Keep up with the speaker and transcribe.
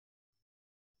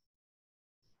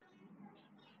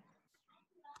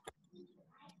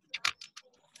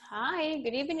Hi,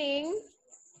 good evening.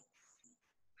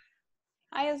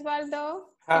 Hi, Osvaldo.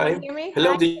 Can you Hi. hear me?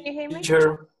 Hello, Hi, can you hear me?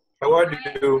 teacher. How are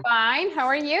you? Fine. How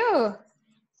are you?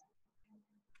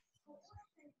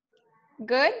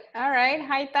 Good. All right.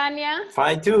 Hi, Tanya.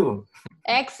 Fine too.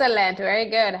 Excellent. Very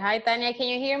good. Hi, Tanya. Can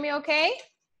you hear me okay?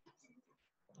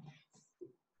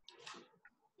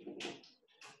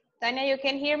 Tanya, you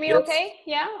can hear me Yes. okay?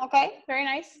 Yeah. Okay. Very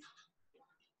nice.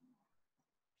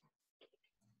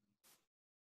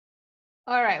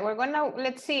 All right.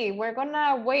 Let's see. We're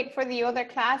gonna wait for the other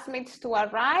classmates to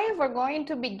arrive. We're going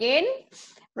to begin.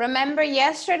 Remember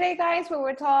yesterday, guys, we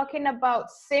were talking about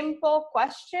simple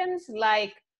questions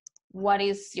like, what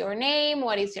is your name?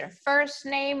 What is your first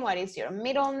name? What is your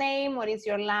middle name? What is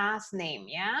your last name?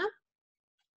 Yeah?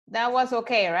 That was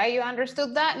okay, right? You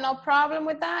understood that? No problem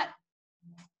with that?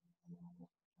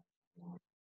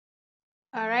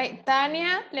 All right,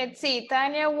 Tanya, let's see.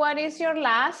 Tanya, what is your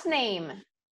last name?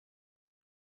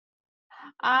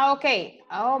 Okay.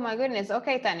 Oh my goodness.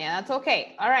 Okay, Tanya, that's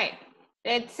okay. All right.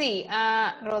 Let's see.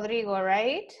 Rodrigo,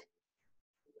 right?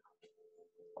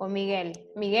 Or Miguel?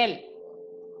 Miguel.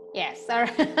 Yes. All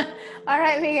right. All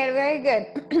right, Miguel. Very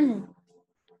good.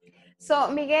 So,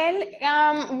 Miguel,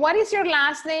 what is your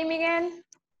last name, Miguel?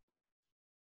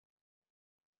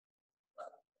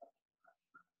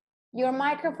 Your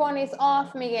microphone is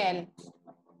off, Miguel.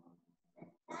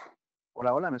 Hola,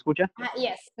 hola, ¿me escucha?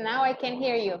 Yes, now I can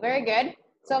hear you. Very good.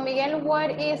 So, Miguel, what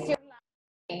is your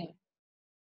last name?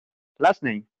 Last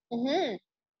name. Mm-hmm.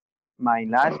 My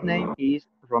last name is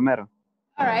Romero.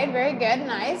 All right, very good.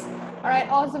 Nice. All right,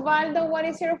 Osvaldo, what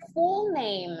is your full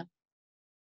name?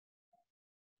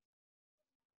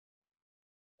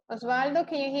 Osvaldo,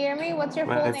 can you hear me? What's your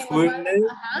full My name, full Osvaldo? name.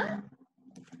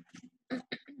 Uh-huh.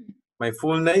 My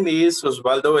full name is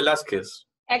Osvaldo Velázquez.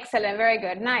 Excellent, very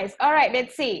good. Nice. All right,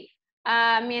 let's see.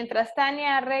 Mientras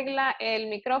Tania arregla el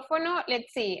micrófono,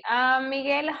 let's see.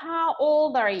 Miguel, how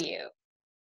old are you?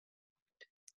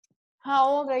 How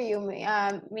old are you,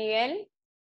 Miguel?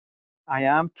 I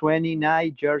am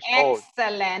 29 years old.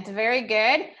 Excellent, very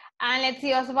good. And let's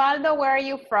see, Osvaldo, where are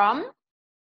you from?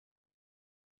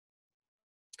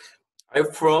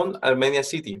 I'm from Armenia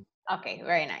City. Okay,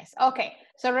 very nice. Okay,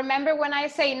 so remember when I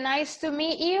say nice to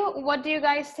meet you, what do you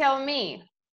guys tell me?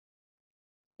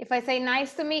 If I say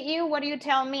nice to meet you, what do you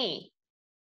tell me?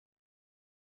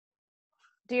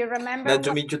 Do you remember? Nice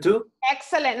to meet you too.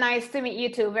 Excellent, nice to meet you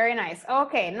too. Very nice.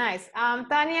 Okay, nice.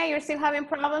 Tania, you're still having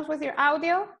problems with your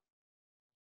audio?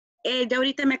 Ya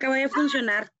ahorita me acaba de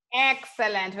funcionar.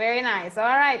 Excellent, very nice. All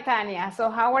right, Tania. So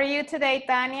how are you today,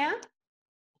 Tania?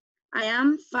 I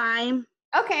am fine.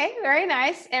 Okay, very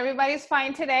nice. Everybody's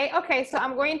fine today. Okay, so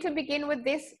I'm going to begin with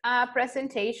this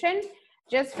presentation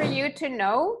just for you to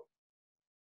know.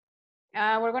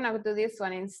 We're gonna do this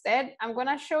one instead. I'm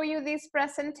gonna show you this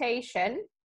presentation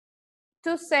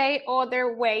to say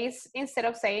other ways instead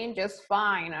of saying just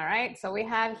fine, all right? So we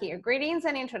have here greetings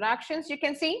and introductions. You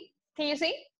can see? Can you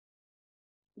see?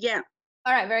 Yeah.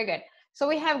 All right, very good. So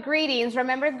we have greetings.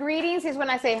 Remember, greetings is when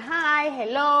I say hi,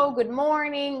 hello, good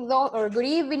morning, or good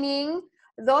evening.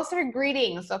 Those are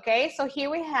greetings, okay? So here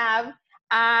we have,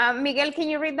 Miguel, can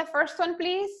you read the first one,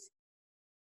 please?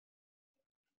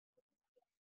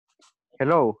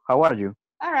 Hello, how are you?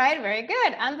 All right, very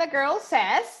good. And the girl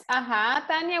says,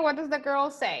 Tanya, what does the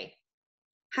girl say?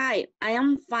 Hi, I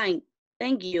am fine.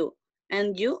 Thank you.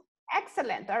 And you?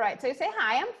 Excellent. All right, so you say,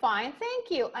 hi, I'm fine, thank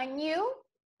you. And you?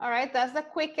 All right, that's the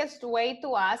quickest way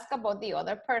to ask about the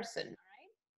other person. All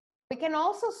right? We can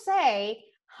also say,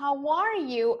 how are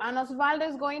you? And Osvaldo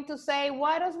is going to say,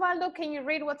 what, Osvaldo? Can you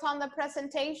read what's on the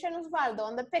presentation, Osvaldo,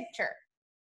 on the picture?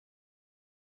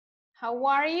 How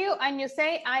are you? And you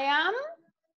say, I am?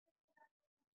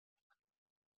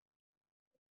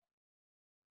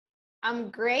 I'm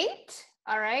great.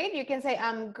 All right, you can say,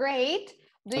 I'm great.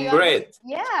 I'm great.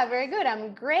 Yeah, very good.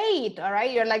 I'm great. All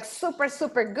right, you're like super,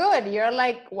 super good. You're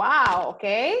like, wow,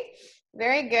 okay.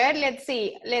 Very good. Let's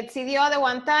see. Let's see the other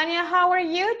one. Tanya, how are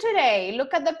you today?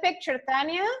 Look at the picture,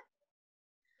 Tanya.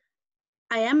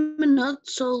 I am not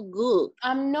so good.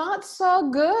 I'm not so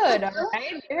good. All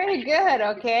right, very good.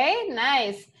 Okay,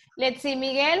 nice. Let's see,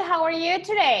 Miguel, how are you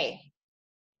today?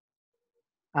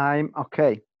 I'm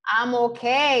okay. I'm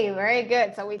okay, very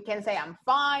good. So we can say I'm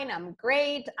fine, I'm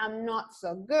great, I'm not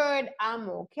so good, I'm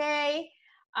okay.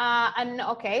 And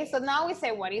okay, so now we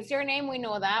say, what is your name? We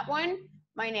know that one.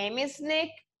 My name is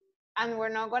Nick, and we're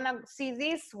not gonna see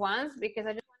these ones because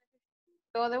I just want to see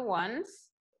the other ones.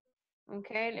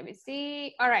 Okay, let me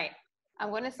see. All right, I'm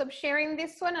gonna stop sharing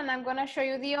this one and I'm gonna show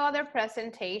you the other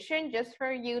presentation just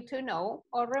for you to know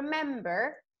or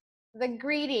remember the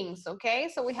greetings, okay?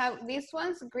 So we have these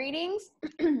ones, greetings,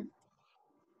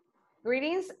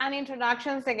 greetings and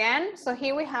introductions again. So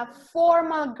here we have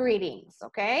formal greetings,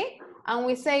 okay? And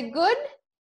we say good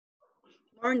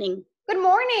Morning.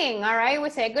 morning, all right? We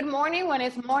say good morning when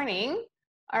it's morning,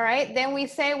 all right? Then we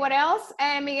say what else,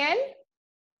 Miguel?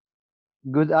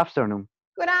 Good afternoon.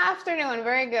 Good afternoon,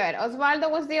 very good. Osvaldo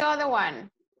was the other one.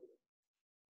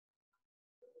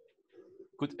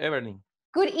 Good evening.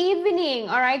 Good evening,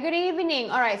 all right, good evening.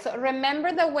 All right, so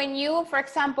remember that when you, for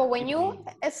example, when you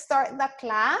start the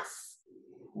class,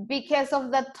 because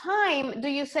of the time, do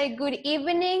you say good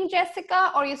evening,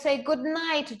 Jessica, or you say good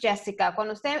night, Jessica?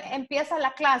 Cuando usted empieza la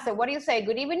clase, what do you say,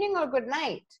 good evening or good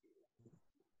night?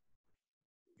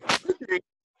 Good night.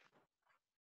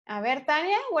 A ver,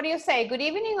 Tania, what do you say, good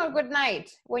evening or good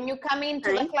night when you come into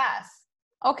the Night. class?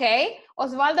 Okay,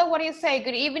 Osvaldo, what do you say,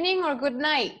 good evening or good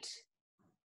night?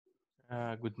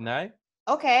 Good night.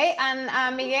 Okay,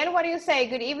 and Miguel, what do you say,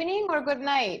 good evening or good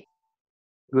night?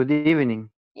 Good evening.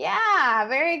 Yeah,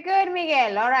 very good,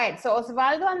 Miguel. All right, so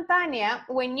Osvaldo and Tania,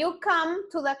 when you come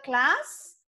to the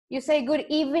class, you say good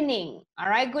evening, all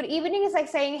right? Good evening is like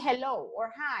saying hello or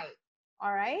hi,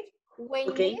 all right?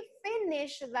 When Okay. you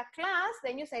finish the class,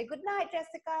 then you say good night,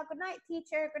 Jessica, good night,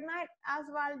 teacher, good night,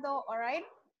 Osvaldo, all right?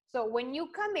 So when you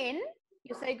come in,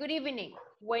 you say good evening.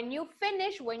 When you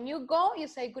finish, when you go, you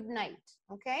say good night,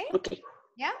 okay? Okay.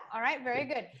 Yeah, all right, very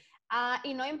good.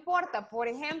 Y no importa, por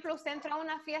ejemplo, usted entra a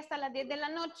una fiesta a las 10 de la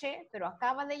noche, pero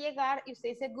acaba de llegar y usted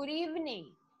dice good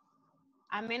evening.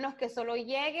 A menos que solo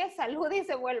llegue, salude y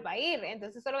se vuelva a ir.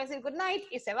 Entonces solo va a decir good night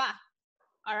y se va.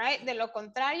 All right, de lo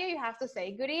contrario, you have to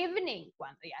say good evening.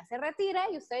 Cuando ya se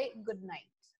retira, you say good night.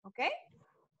 Okay?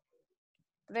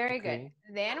 Very good.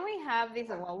 Then we have this,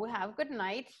 well, we have good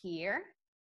night here.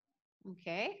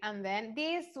 Okay, and then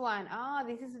this one. Oh,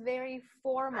 this is very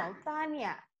formal.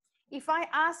 Tanya, if I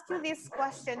ask you this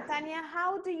question, Tanya,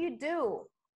 how do you do?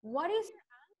 What is your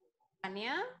answer,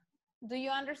 Tanya? Do you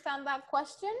understand that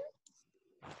question?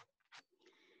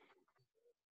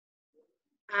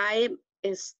 I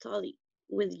study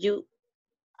with you.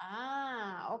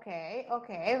 Ah, okay,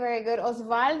 okay, very good.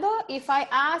 Osvaldo, if I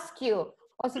ask you,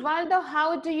 Osvaldo,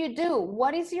 how do you do?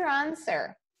 What is your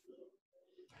answer?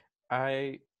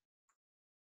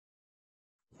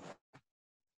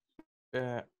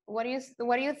 What do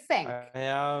you think? I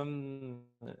am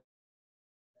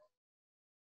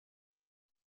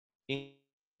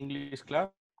English class.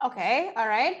 Okay, all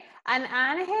right. And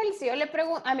Ángel, si yo le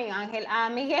pregunto, Ángel,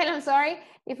 Miguel, I'm sorry.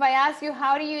 If I ask you,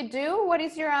 how do you do? What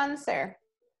is your answer?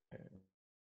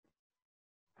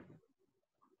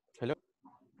 Hello.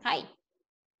 Hi,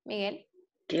 Miguel.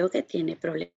 Creo que tiene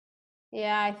problemas.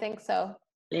 Yeah, I think so.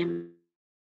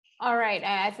 All right,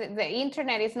 the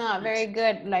internet is not very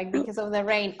good, like because of the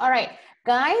rain. All right,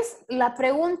 guys, la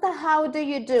pregunta how do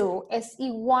you do es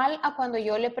igual a cuando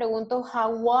yo le pregunto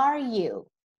how are you.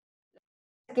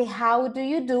 Que how do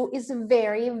you do is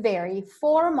very, very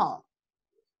formal.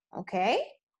 Okay?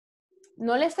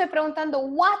 No le estoy preguntando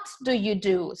what do you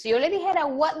do. Si yo le dijera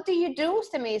what do you do,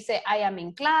 usted me dice I am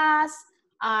in class,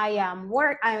 I am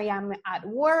at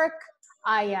work,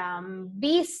 I am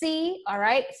busy, all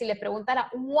right? Si le preguntara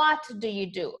what do you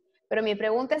do, pero mi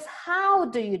pregunta es how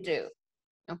do you do,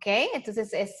 okay?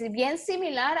 Entonces es bien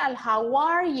similar al how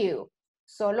are you,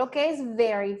 solo que es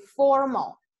very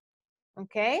formal,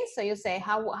 okay? So you say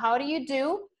how do you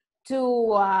do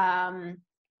to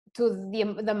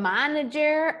the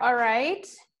manager, all right?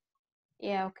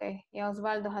 Yeah, okay. Yeah,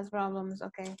 Osvaldo has problems,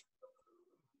 okay.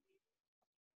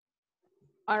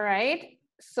 All right,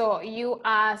 so you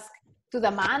ask to the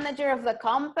manager of the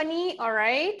company, all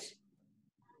right?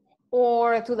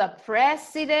 Or to the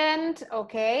president,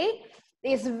 okay?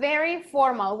 It's very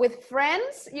formal. With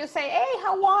friends, you say, hey,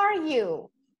 how are you?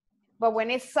 But when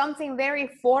it's something very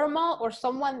formal or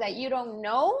someone that you don't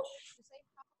know, you say,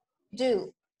 how do you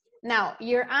do? Now,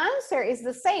 your answer is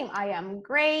the same. I am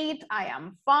great, I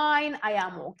am fine, I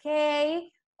am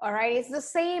okay. All right, it's the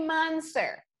same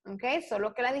answer. Okay,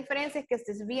 solo que la diferencia es que este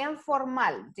es bien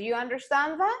formal. Do you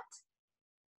understand that?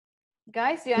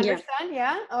 Guys, do you understand?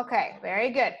 Yeah. Okay, very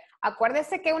good.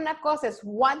 Acuérdese que una cosa es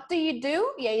what do you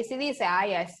do? Y ahí sí dice,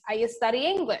 I study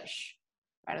English,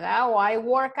 ¿verdad? O I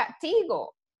work at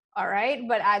Tigo. All right,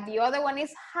 but the other one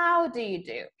is how do you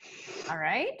do? All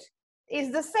right.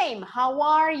 It's the same. How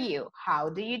are you? How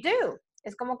do you do?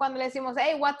 Es como cuando le decimos,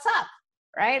 hey, what's up?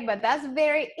 Right? But that's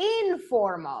very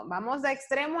informal. Vamos de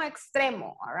extremo a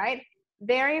extremo. All right?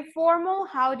 Very formal.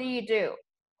 How do you do?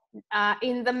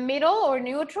 In the middle or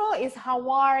neutral is how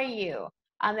are you?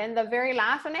 And then the very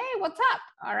last one, hey, what's up?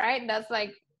 All right? That's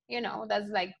like, you know, that's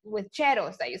like with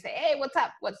cheros that you say, hey, what's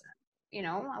up? you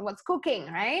know, what's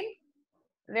cooking, right?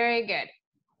 Very good.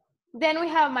 Then we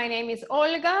have my name is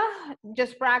Olga,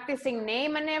 just practicing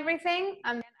name and everything.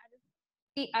 And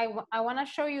then I want to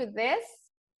show you this.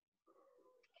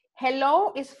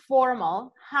 Hello is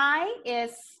formal, hi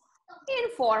is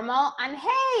informal, and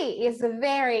hey is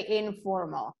very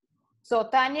informal. So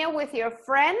Tanya, with your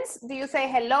friends, do you say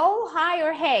hello, hi,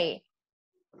 or hey?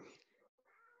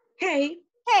 Hey.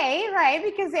 Hey, right,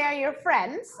 because they are your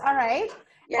friends, all right?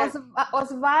 Yeah.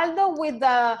 Osvaldo,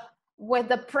 with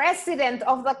the president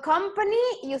of the company,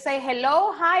 you say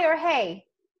hello, hi, or hey?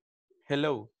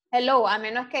 Hello. Hello, a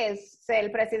menos que el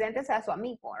presidente sea su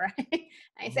amigo, right?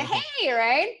 I say hey,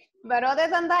 right? But other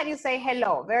than that, you say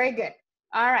hello. Very good.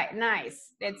 All right,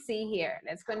 nice. Let's see here.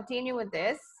 Let's continue with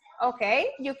this. Okay,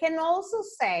 you can also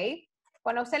say,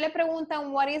 cuando usted le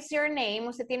preguntan, what is your name?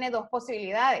 Usted tiene dos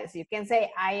posibilidades. You can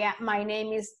say, my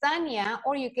name is Tanya,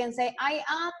 or you can say, I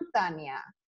am Tanya.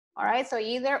 All right, so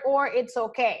either or, it's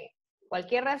okay.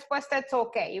 Cualquier respuesta, it's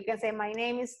okay. You can say, my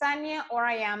name is Tanya, or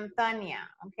I am Tanya,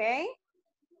 okay?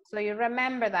 So you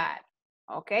remember that,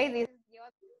 okay? This is the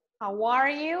other, how are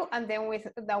you? And then with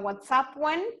the WhatsApp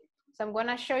one, so I'm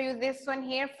gonna show you this one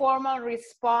here, formal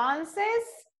responses.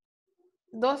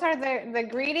 Those are the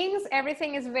greetings.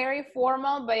 Everything is very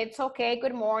formal, but it's okay.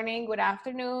 Good morning, good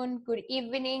afternoon, good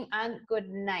evening, and good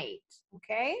night,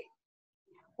 okay?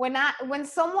 When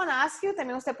someone asks you,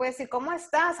 también usted puede decir, ¿cómo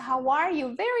estás? How are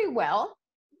you? Very well,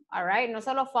 all right? No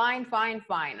solo fine, fine,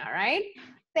 fine, all right?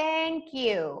 Thank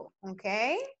you,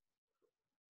 okay?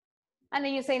 And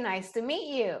then you say, nice to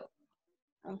meet you.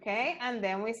 Okay, and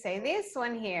then we say this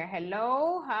one here.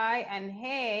 Hello, hi, and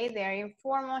hey. They're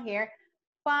informal here.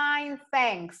 Fine,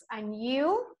 thanks. And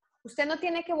you? Usted no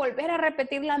tiene que volver a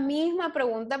repetir la misma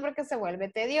pregunta porque se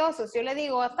vuelve tedioso. Si yo le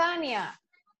digo a Tania,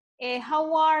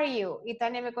 how are you? Y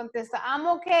Tania me contesta, I'm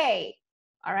okay.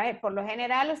 All right, por lo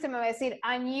general usted me va a decir,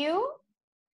 and you?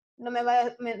 No me va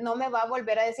a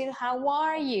volver a decir, how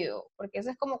are you? Porque eso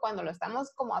es como cuando lo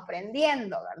estamos como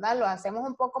aprendiendo, ¿verdad? Lo hacemos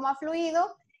un poco más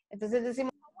fluido. Entonces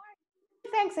decimos, how are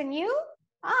you? Thanks, and you?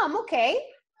 I'm okay.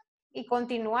 Y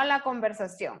continúa la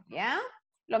conversación, ¿ya?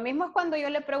 Lo mismo es cuando yo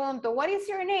le pregunto, what is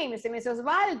your name? Y usted me dice,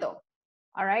 Osvaldo.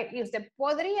 All right. Y usted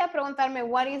podría preguntarme,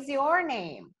 what is your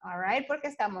name? All right. Porque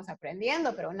estamos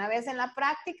aprendiendo. Pero una vez en la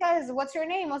práctica es, what's your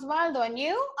name, Osvaldo? And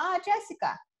you?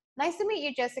 Jessica. Nice to meet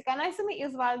you, Jessica. Nice to meet you,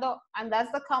 Osvaldo. And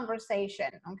that's the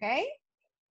conversation, okay?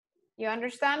 You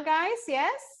understand, guys?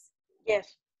 Yes?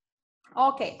 Yes.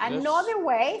 Okay, another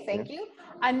way, thank you.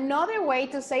 Another way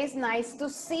to say is nice to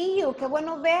see you. Qué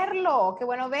bueno verlo, qué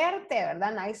bueno verte,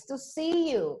 ¿verdad? Nice to see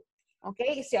you.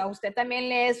 Okay, y si a usted también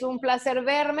le es un placer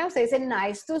verme, usted dice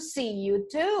nice to see you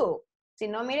too. Si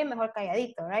no, mire, mejor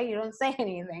calladito, right? You don't say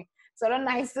anything. Solo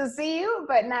nice to see you,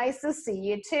 but nice to see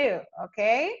you too,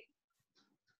 okay?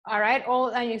 All right,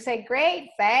 and you say, great,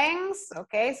 thanks.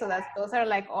 Okay, so those are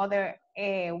like other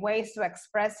ways to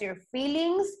express your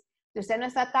feelings. Si usted no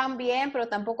está tan bien, pero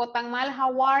tampoco tan mal,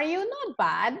 how are you? Not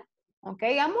bad.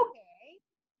 Okay, I'm okay.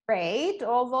 Great,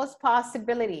 all those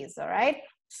possibilities, all right?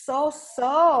 So,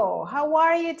 how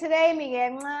are you today,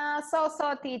 Miguel?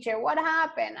 So, teacher, what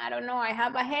happened? I don't know, I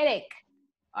have a headache.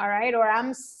 All right, or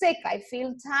I'm sick, I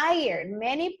feel tired.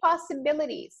 Many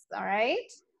possibilities, all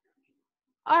right?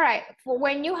 All right,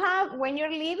 when you're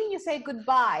leaving, you say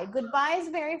goodbye. Goodbye is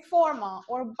very formal,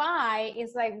 or bye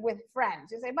is like with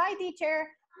friends. You say, bye, teacher,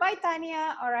 bye,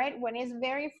 Tanya. All right, when it's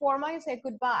very formal, you say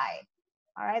goodbye.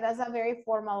 All right, that's a very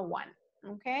formal one,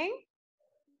 okay?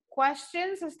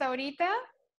 Questions hasta ahorita?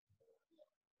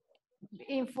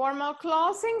 Informal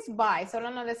closings, bye. Solo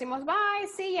nos decimos bye,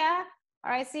 see ya.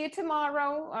 All right, see you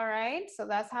tomorrow. All right, so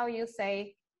that's how you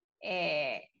say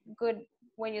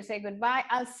when you say goodbye.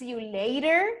 I'll see you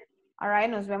later. All right,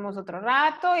 nos vemos otro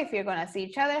rato. If you're gonna see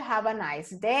each other, have a nice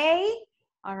day.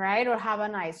 All right, or have a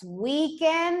nice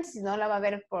weekend. Si no la va a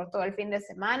ver por todo el fin de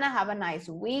semana, have a nice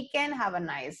weekend, have a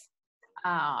nice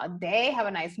day, have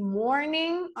a nice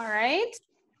morning. All right.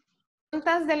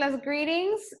 Preguntas de las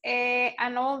greetings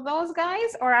and all those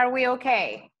guys, or are we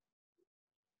okay?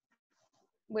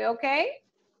 We okay?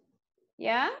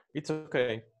 Yeah? It's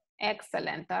okay.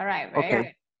 Excellent. All right. Very Okay.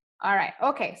 good. All right.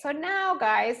 Okay. So now,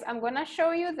 guys, I'm going to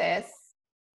show you this.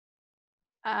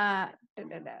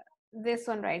 This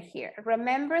one right here.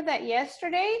 Remember that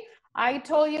yesterday I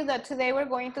told you that today we're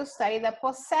going to study the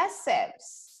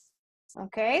possessives.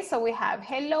 Okay. So we have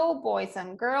hello, boys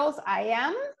and girls. I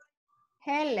am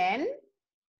Helen.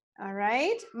 All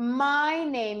right. My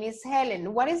name is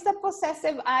Helen. What is the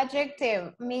possessive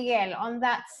adjective, Miguel, on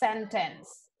that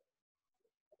sentence?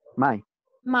 My.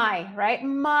 My, right?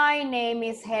 My name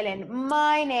is Helen.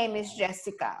 My name is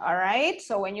Jessica, all right?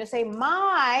 So when you say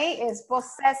my is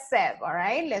possessive, all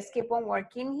right? Let's keep on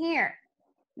working here.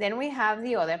 Then we have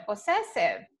the other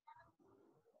possessive.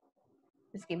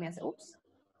 Just give me a, oops.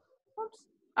 Oops.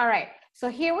 All right, so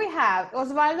here we have,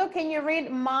 Osvaldo, can you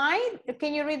read my?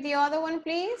 Can you read the other one,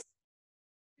 please?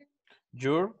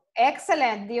 Your,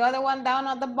 Excellent. The other one down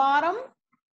at the bottom.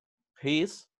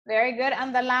 his, Very good.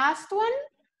 And the last one?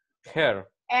 her.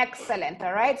 Excellent.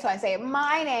 All right. So I say,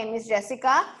 my name is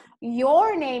Jessica.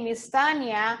 Your name is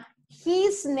Tanya.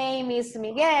 His name is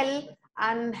Miguel.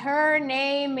 And her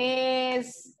name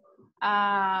is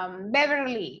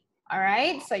Beverly. All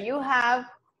right. So you have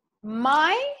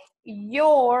my,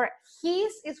 your,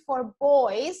 his is for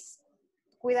boys.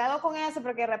 Cuidado con eso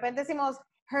porque de repente decimos,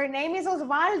 her name is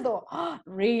Osvaldo.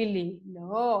 Really?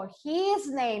 No. His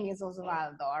name is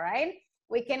Osvaldo. All right.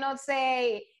 We cannot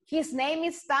say, his name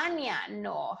is Tanya.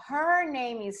 No, her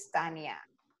name is Tanya.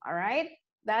 All right.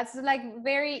 That's like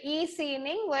very easy in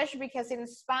English because in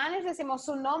Spanish decimos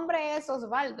su nombre es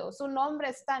Osvaldo, su nombre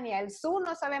es Tanya. El su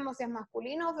no sabemos si es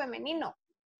masculino o femenino.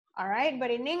 All right.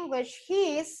 But in English,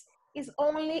 his is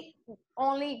only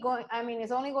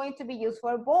going to be used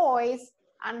for boys,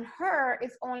 and her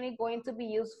is only going to be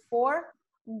used for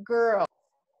girls.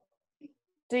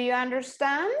 Do you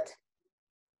understand?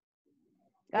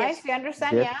 Guys, Yes. you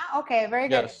understand? Yes. Yeah? Okay, very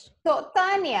good. Yes. So,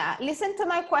 Tania, listen to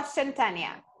my question,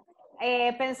 Tania.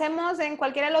 Pensemos en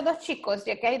cualquiera de los dos chicos,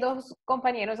 ya que hay dos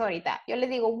compañeros ahorita. Yo le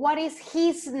digo, what is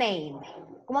his name?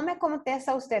 ¿Cómo me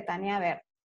contesta usted, Tania? A ver.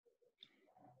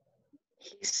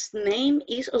 His name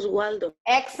is Oswaldo.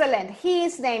 Excellent.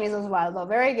 His name is Osvaldo.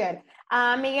 Very good.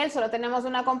 Miguel, solo tenemos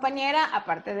una compañera,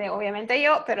 aparte de, obviamente,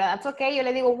 yo, pero that's okay. Yo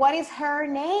le digo, what is her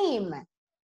name?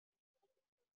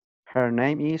 Her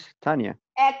name is Tanya.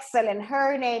 Excellent.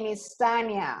 Her name is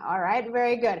Tanya. All right.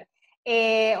 Very good.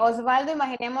 Osvaldo,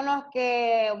 imaginémonos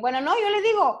que, bueno, no, yo le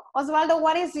digo, Osvaldo,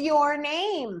 what is your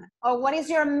name? Or what is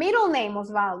your middle name,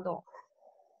 Osvaldo?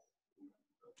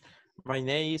 My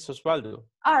name is Osvaldo.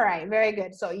 All right, very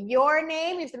good. So your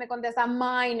name, y usted me contesta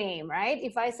my name, right?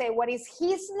 If I say what is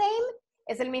his name,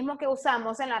 es el mismo que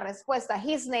usamos en la respuesta.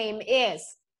 His name is,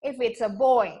 if it's a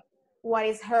boy. What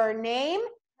is her name?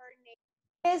 Her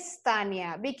name is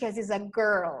Tanya, because it's a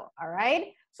girl, all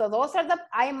right? So those are the,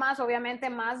 hay más, obviamente,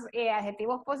 más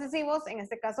adjetivos posesivos. En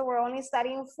este caso, we're only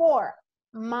studying 4.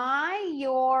 My,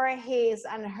 your, his,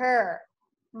 and her.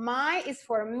 My is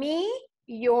for me,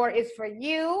 your is for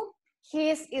you,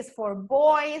 his is for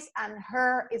boys, and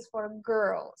her is for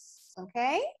girls.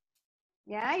 Okay?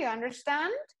 Yeah, you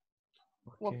understand?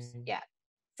 Whoops, Okay. yeah.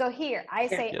 So here, I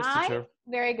say Yes, I, teacher.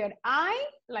 very good. I,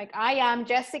 like I am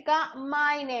Jessica,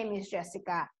 my name is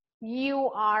Jessica. You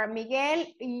are Miguel,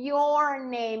 your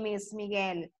name is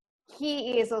Miguel.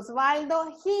 He is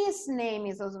Osvaldo, his name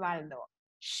is Osvaldo.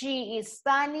 She is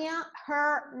Tania,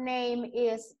 her name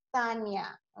is Tania.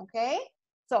 Okay?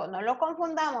 So, no lo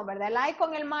confundamos, ¿verdad? El I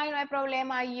con el my no hay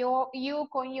problema, yo, you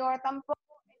con your tampoco.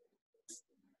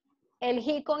 El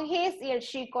he con his y el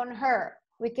she con her.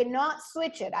 We cannot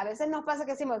switch it. A veces nos pasa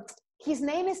que decimos, his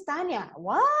name is Tanya.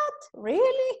 What?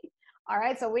 Really? All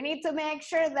right, so we need to make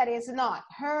sure that it's not.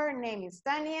 Her name is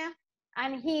Tanya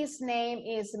and his name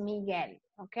is Miguel.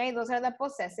 Okay, those are the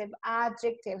possessive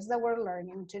adjectives that we're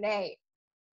learning today.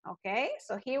 Okay,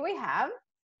 so here we have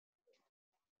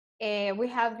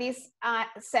these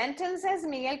sentences.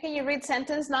 Miguel, can you read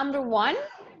sentence number 1?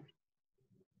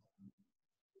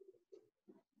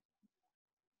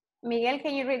 Miguel,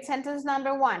 can you read sentence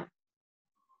number 1?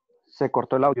 Se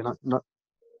cortó el audio. No.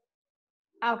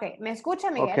 Okay, ¿me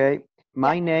escucha, Miguel? Okay.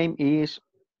 My Yeah. name is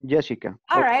Jessica.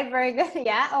 All right, very good.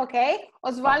 Yeah, okay.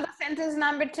 Osvaldo, sentence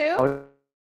number 2.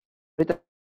 Ahorita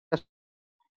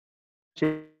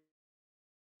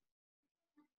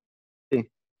sí.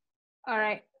 All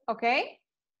right, okay.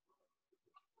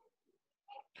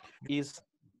 Is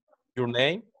your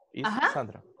name is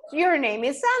Sandra. Your name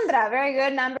is Sandra. Very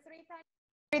good. Number 3,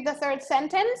 read the third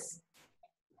sentence.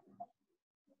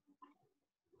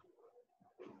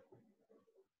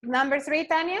 Number 3,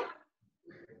 Tanya.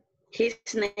 His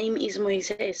name is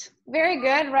Moises. Very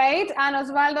good, right? And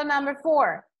Osvaldo, number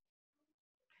 4.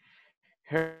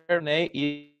 Her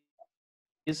name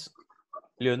is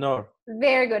Leonor.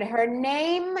 Very good. Her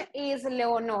name is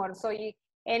Leonor. So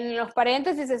en los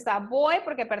paréntesis está boy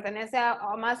porque pertenece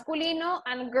a masculino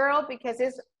and girl because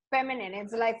it's feminine.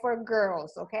 It's like for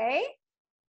girls, okay?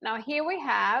 Now here we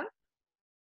have,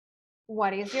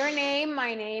 what is your name?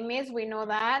 My name is, we know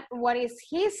that. What is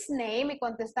his name? Y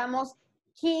contestamos,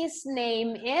 his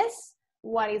name is.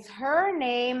 What is her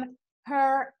name?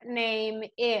 Her name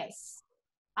is.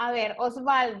 A ver,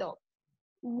 Osvaldo.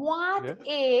 What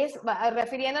is,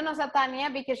 refiriéndonos a Tania,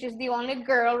 because she's the only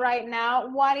girl right now,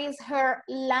 what is her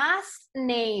last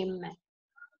name?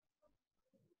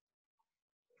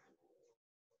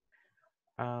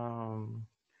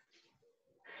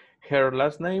 Her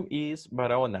last name is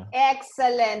Barahona.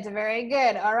 Excellent, very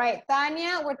good. All right,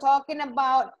 Tania, we're talking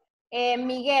about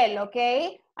Miguel,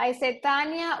 okay? I said,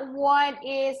 Tania, what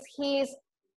is his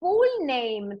full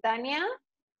name, Tania?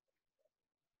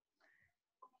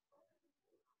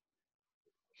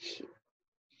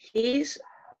 His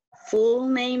full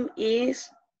name is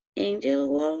Angel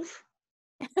Wolf.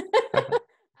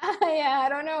 I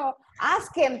don't know.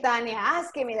 Ask him, Tania,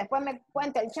 ask him y después me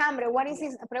cuenta el chambre. What is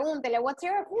his, pregúntele, what's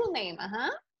your full name?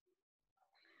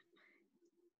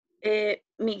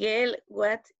 Miguel,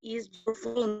 what is your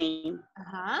full name?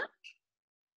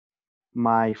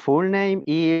 My full name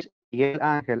is Miguel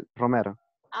Ángel Romero.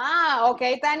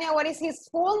 Okay, Tania, what is his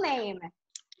full name?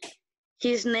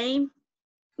 His name,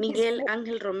 Miguel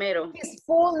Ángel Romero. His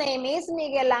full name is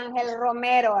Miguel Ángel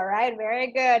Romero, all right?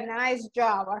 Very good, nice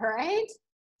job, all right?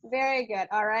 Very good,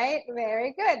 all right?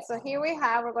 Very good. So here we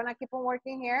have, we're gonna keep on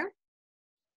working here.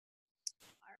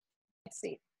 Let's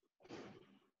see.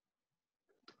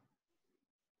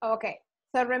 Okay,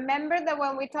 so remember that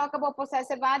when we talk about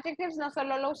possessive adjectives, no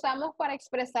solo lo usamos para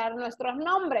expresar nuestros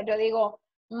nombres. Yo digo,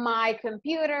 my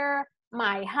computer,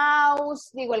 my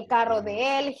house, digo el carro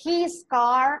de él, his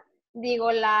car,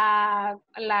 digo la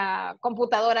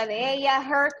computadora de ella,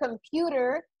 her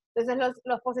computer. Entonces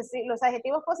los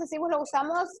adjetivos posesivos los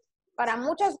usamos para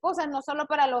muchas cosas, no solo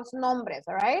para los nombres,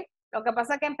 all right? Lo que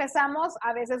pasa es que empezamos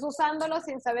a veces usándolos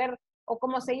sin saber o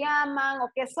cómo se llaman o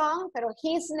qué son, pero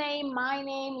his name, my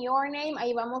name, your name,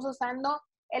 ahí vamos usando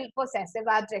el possessive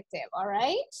adjective, all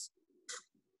right?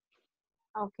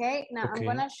 Okay, now I'm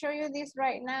gonna show you this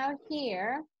right now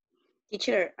here.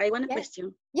 Teacher, I want a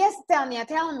question. Yes, Tania,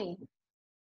 tell me.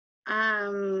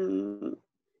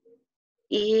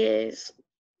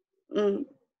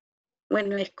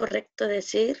 Bueno, es correcto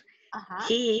decir,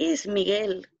 he is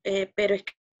Miguel, pero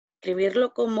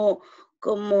escribirlo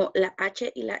como la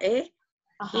H y la E,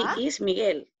 he is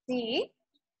Miguel. Sí.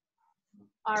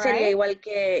 All Sería right. igual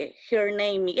que her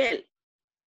name Miguel.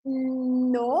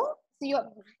 No. Sí,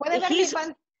 puede ver mi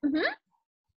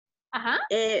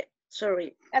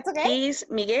Sorry. That's okay. He is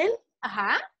Miguel.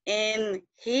 And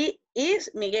he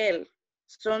is Miguel.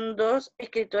 Son dos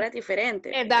escrituras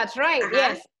diferentes. That's right,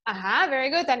 yes. Very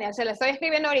good, Tania. Se la estoy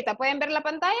escribiendo ahorita. ¿Pueden ver la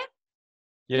pantalla?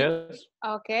 Yes.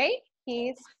 Okay.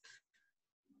 His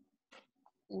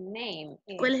name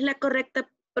is... ¿Cuál es la correcta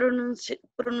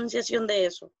pronunciación de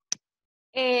eso?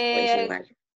 Pues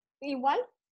igual. Igual.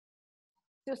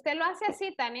 Si usted lo hace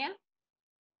así, Tania.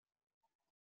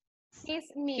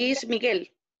 His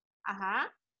Miguel.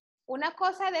 Una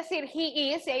cosa es decir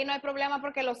he is, y ahí no hay problema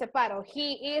porque lo separo.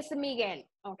 He is Miguel,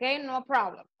 ok, no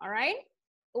problem, all right?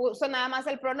 Uso nada más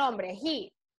el pronombre,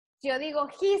 he. Si yo digo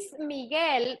his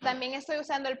Miguel, también estoy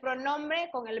usando el pronombre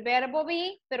con el verbo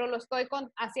be, pero lo estoy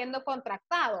haciendo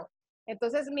contractado.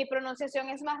 Entonces mi pronunciación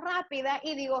es más rápida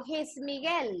y digo his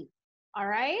Miguel, all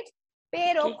right?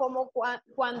 Pero como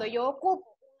cuando yo ocupo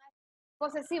un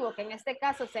posesivo, que en este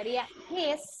caso sería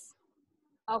his,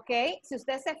 ok, si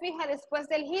usted se fija después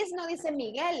del his no dice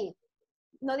Miguel,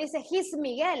 no dice his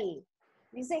Miguel,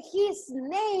 dice his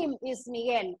name is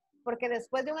Miguel, porque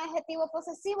después de un adjetivo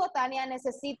posesivo, Tania,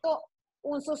 necesito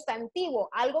un sustantivo,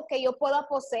 algo que yo pueda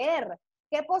poseer.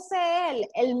 ¿Qué posee él?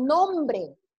 El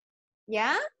nombre,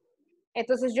 ¿ya?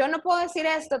 Entonces yo no puedo decir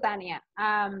esto, Tania,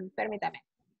 permítame.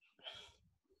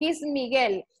 His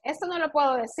Miguel, esto no lo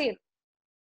puedo decir,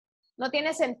 no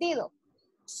tiene sentido.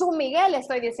 Su Miguel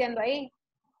estoy diciendo ahí.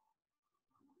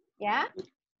 ¿Ya?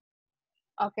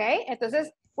 Ok,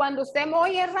 entonces cuando usted me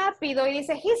oye rápido y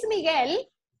dice his Miguel,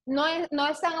 no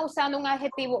están usando un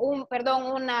adjetivo, un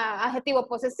adjetivo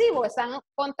posesivo, están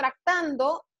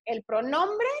contractando el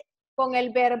pronombre con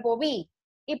el verbo be.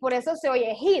 Y por eso se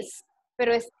oye his,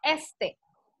 pero es este.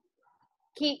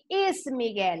 He is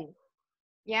Miguel.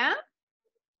 ¿Ya?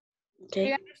 Okay.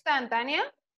 ¿You understand, Tania?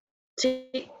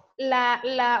 Sí.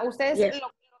 Ustedes lo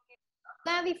que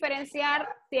van a diferenciar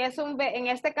si es un B, en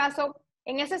este caso,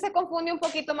 en ese se confunde un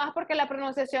poquito más porque la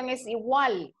pronunciación es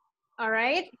igual, all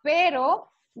right? Pero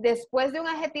después de un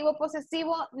adjetivo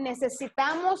posesivo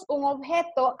necesitamos un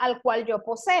objeto al cual yo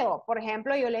poseo. Por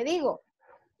ejemplo, yo le digo,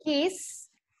 his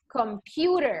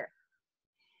computer,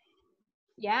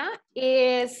 ¿ya?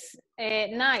 Is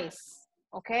nice,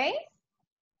 ¿ok?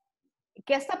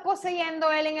 ¿Qué está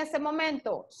poseyendo él en ese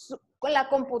momento? La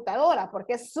computadora,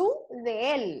 porque es su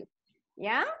de él,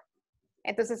 ¿ya?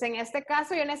 Entonces, en este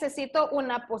caso, yo necesito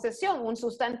una posesión, un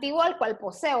sustantivo al cual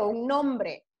poseo, un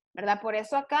nombre, ¿verdad? Por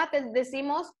eso acá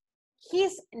decimos,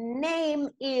 his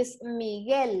name is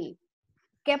Miguel.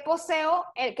 ¿Qué poseo?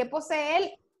 ¿Qué posee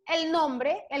él? El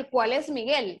nombre, el cual es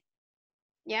Miguel.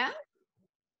 ¿Ya?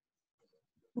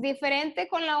 Diferente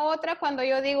con la otra cuando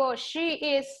yo digo, she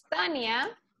is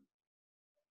Tania,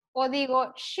 o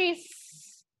digo,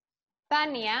 she's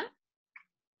Tania,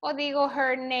 o digo,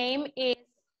 her name is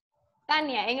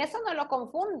Tania. En eso no lo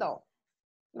confundo,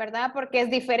 ¿verdad? Porque es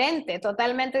diferente,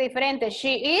 totalmente diferente.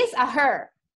 She is a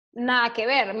her. Nada que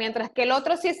ver. Mientras que el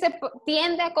otro sí se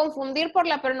tiende a confundir por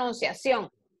la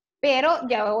pronunciación. Pero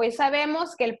ya hoy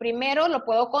sabemos que el primero lo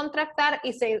puedo contractar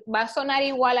y se va a sonar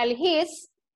igual al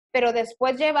his, pero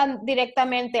después llevan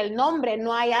directamente el nombre.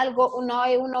 No hay algo, no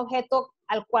hay un objeto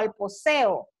al cual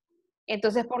poseo.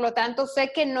 Entonces, por lo tanto,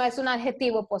 sé que no es un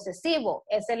adjetivo posesivo.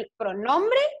 Es el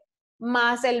pronombre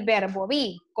más el verbo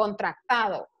be,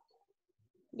 contractado.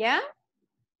 ¿Ya?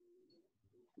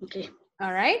 Okay.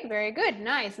 All right, very good.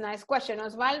 Nice question.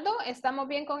 Osvaldo, ¿estamos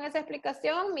bien con esa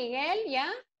explicación? Miguel, ¿ya?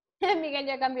 Miguel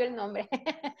ya cambió el nombre.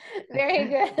 Very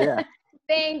good. Yeah.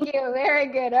 Thank you. Very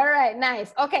good. All right,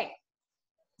 nice. Okay.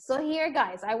 So here,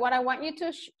 guys, what I want you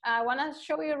to, I want to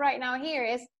show you right now here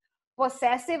is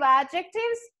possessive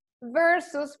adjectives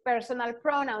versus personal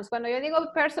pronouns. Cuando yo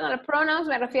digo personal pronouns,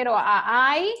 me refiero a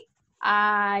I,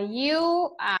 a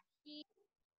you, a he,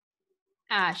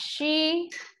 a she,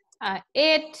 a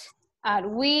it, a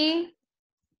we,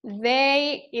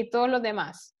 they y todos los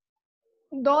demás.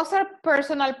 Those are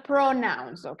personal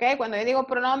pronouns, ¿ok? Cuando yo digo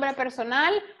pronombre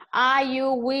personal, I,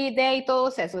 you, we, they,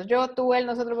 todos esos. Yo, tú, él,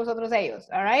 nosotros, vosotros, ellos.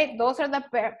 All right? Those are the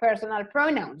personal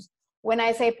pronouns. When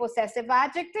I say possessive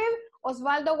adjective,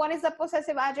 Osvaldo, what is the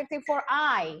possessive adjective for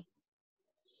I?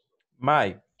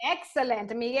 My.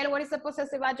 Excellent. Miguel, what is the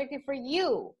possessive adjective for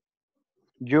you?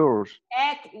 Yours.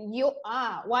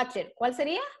 Watch it. ¿Cuál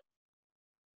sería?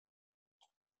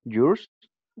 Yours.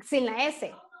 Sin la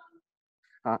S.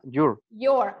 Your.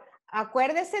 Your.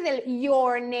 Acuérdese del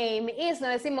your name is. No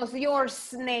decimos your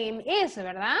name is,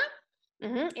 ¿verdad?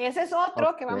 Ese es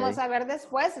otro que vamos a ver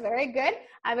después. Very good.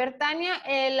 A ver, Tania,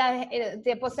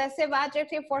 the possessive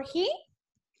adjective for he?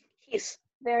 His.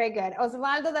 Very good.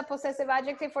 Osvaldo, the possessive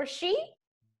adjective for she?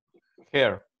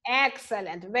 Her.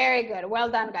 Excellent. Very good. Well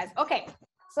done, guys. Okay.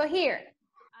 So here.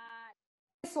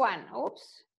 This one.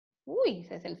 Oops. Uy,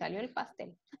 se le salió el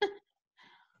pastel.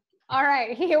 All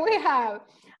right. Here we have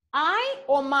I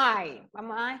o my.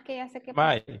 Vamos, es que ya sé qué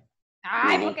My.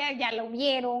 Ay, porque ya lo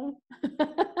vieron.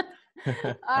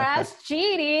 That's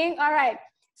cheating. All right.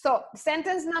 So,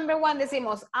 sentence number one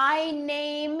decimos, I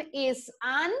name is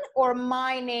Ann or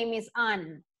my name is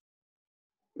Ann?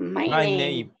 My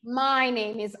name. My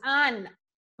name is Ann.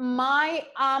 My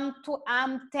am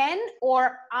 10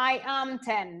 or I am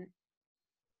 10?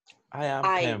 I am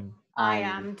 10. I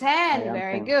am 10.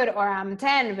 Very good. Or I'm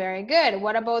 10. Very good.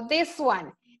 What about this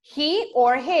one? He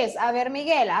or his. A ver,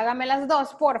 Miguel, hágame las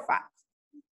dos, porfa.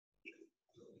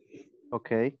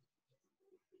 Okay.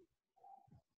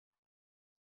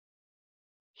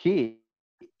 He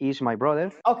is my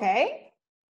brother. Okay.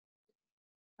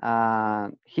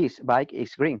 His bike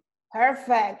is green.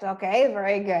 Perfect. Okay,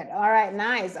 very good. All right,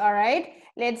 nice. All right.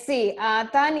 Let's see.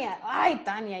 Tania. Ay,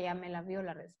 Tania, ya me la vio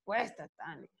la respuesta,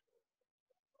 Tania.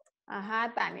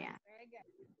 Ajá, Tania. Very good.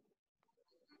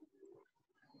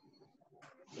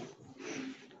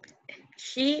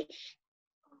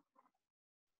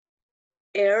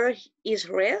 Hair is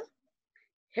red.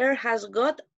 Hair has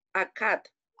got a cat.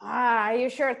 Are you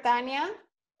sure, Tania?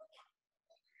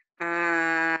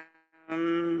 Her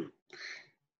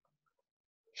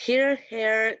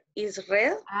hair is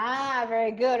red.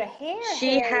 Very good.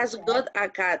 She has got a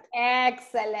cat.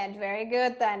 Excellent. Very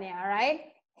good, Tania. All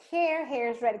right. Hair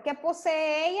is red. ¿Qué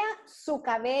posee ella? Su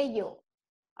cabello.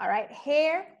 All right.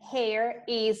 Hair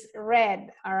is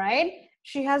red. All right.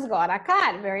 She has got a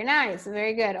cat. Very nice.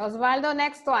 Very good. Osvaldo,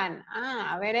 next one.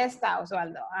 A ver esta,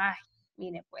 Osvaldo. Ay,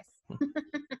 mire pues.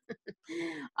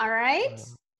 All right.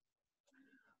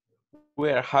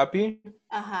 We are happy.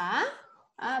 Ajá.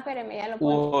 Espérame, ya lo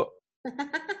puedo.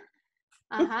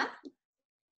 Ajá.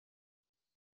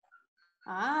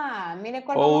 Mire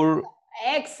cuál vamos.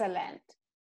 Excellent.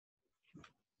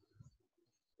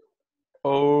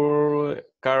 Our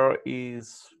car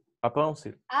is a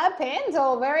pencil. A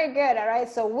pencil, very good. All right,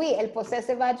 so we, el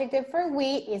possessive adjective for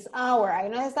we is our. Ahí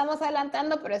nos estamos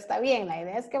adelantando, pero está bien. La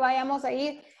idea es que vayamos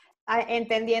ahí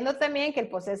entendiendo también que el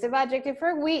possessive adjective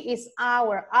for we is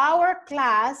our. Our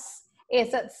class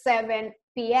is at 7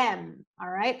 p.m. All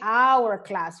right, our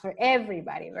class for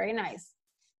everybody. Very nice.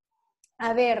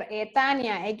 A ver,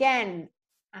 Tania, again.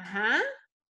 Ajá.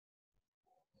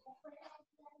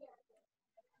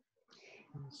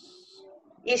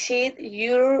 Is it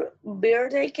your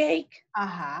birthday cake?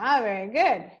 Ajá, very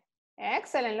good.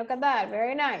 Excellent, look at that,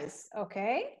 very nice,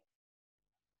 okay.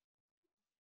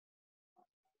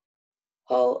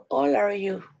 How old are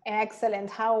you?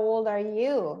 Excellent, how old are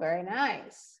you? Very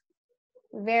nice.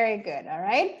 Very good, all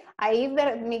right. Ahí,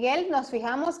 Miguel, nos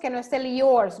fijamos que no es el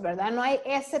yours, ¿verdad? No hay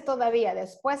ese todavía,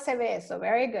 después se ve eso.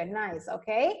 Very good, nice,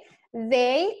 okay.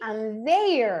 They and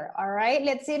their, all right.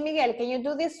 Let's see, Miguel, can you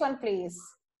do this one, please?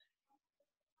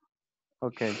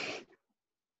 Okay.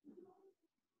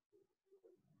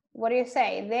 What do you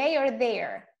say, they or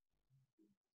their?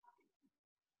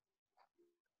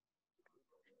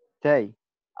 They.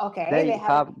 Okay, They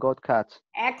have got cats.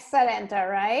 Excellent, all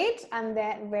right. And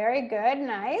then, very good,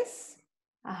 nice.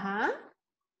 Uh-huh.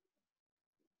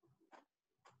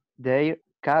 Their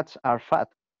cats are fat.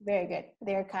 Very good.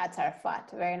 Their cats are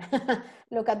fat. Very nice.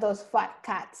 Look at those fat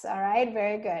cats, all right?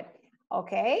 Very good.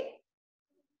 Okay.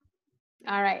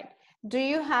 All right. Do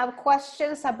you have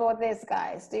questions about this,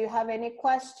 guys? Do you have any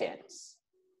questions?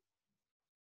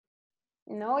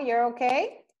 No, you're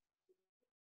okay?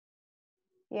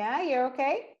 Yeah, you're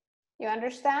okay? You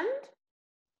understand?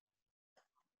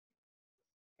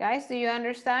 Guys, do you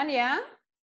understand? Yeah?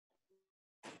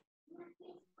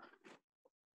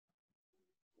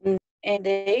 And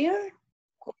there?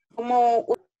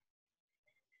 Como...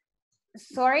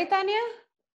 Sorry, Tania?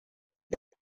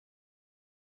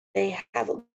 They have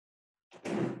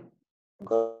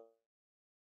got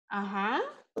Ajá.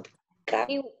 cat.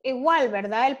 Igual,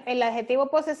 ¿verdad? El adjetivo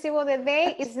posesivo de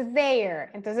they is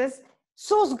their. Entonces,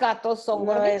 sus gatos son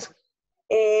No gorditos.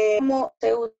 es... como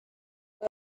se usa.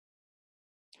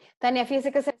 Tania,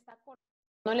 fíjese que se está cortando.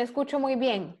 No le escucho muy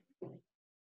bien.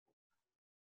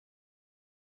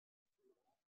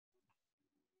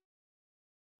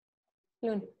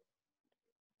 Lun.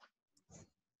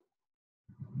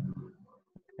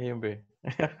 Hombre.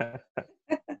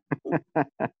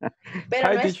 Pero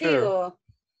Hi, no es teacher. Tigo.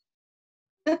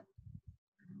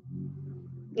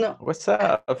 No. What's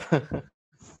up?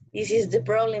 This is the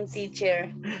problem,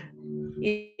 teacher.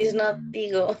 It's not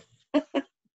Tigo.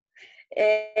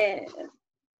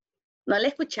 No le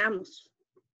escuchamos.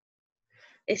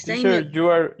 Está en Teacher,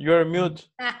 mute. you are mute.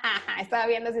 Estaba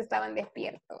viendo si estaban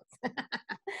despiertos.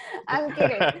 I'm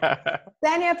kidding.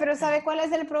 Tania, pero ¿sabe cuál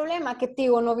es el problema? Que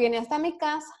Tigo no viene hasta mi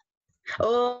casa.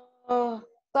 Oh.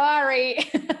 Sorry.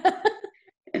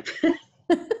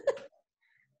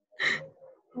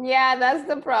 Yeah, that's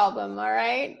the problem, all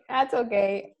right? That's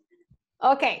okay.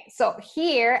 Okay, so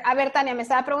here, a ver, Tania, me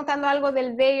estaba preguntando algo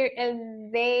del they, el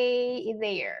they y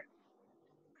their.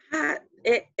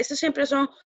 Estos siempre son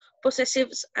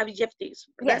possessive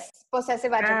adjectives, ¿verdad? Yes,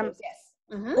 possessive adjectives, yes.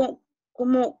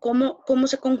 ¿Cómo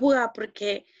se conjuga?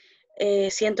 Porque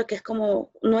siento que es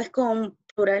como, no es con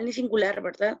plural ni singular,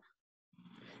 ¿verdad?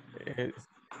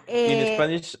 En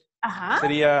Spanish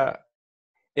sería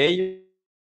ellos.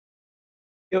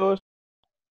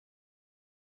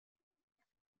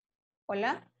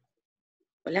 Hola.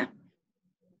 Hola.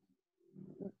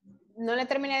 No le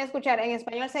terminé de escuchar. En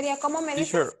español sería, ¿cómo me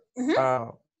dices?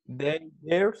 They,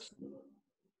 theirs.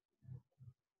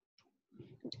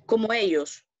 Como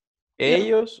ellos.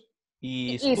 Ellos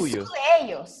y suyos. Su de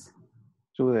ellos.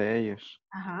 Su de ellos.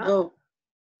 Ajá. Oh.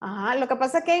 Ajá. Lo que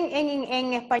pasa es que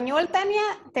en español, Tania,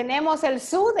 tenemos el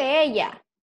su de ella.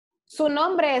 Su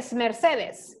nombre es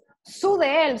Mercedes. Su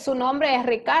de él, su nombre es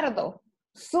Ricardo.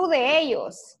 Su de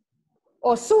ellos.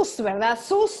 O sus, ¿verdad?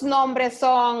 Sus nombres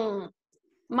son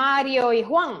Mario y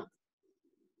Juan.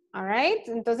 All right.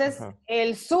 Entonces,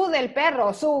 el su del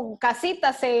perro, su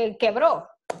casita se quebró.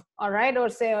 All right. O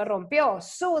se rompió.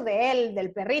 Su de él,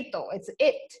 del perrito. It's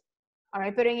it. All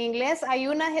right. Pero en inglés hay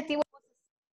un adjetivo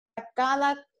para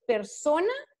cada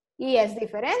persona y es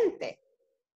diferente.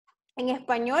 En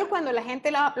español, cuando la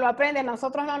gente lo aprende, a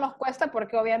nosotros no nos cuesta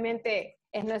porque obviamente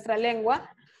es nuestra lengua,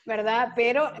 ¿verdad?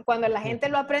 Pero cuando la gente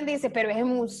lo aprende, dice, pero es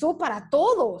un su para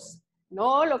todos.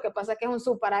 No, lo que pasa es que es un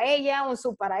su para ella, un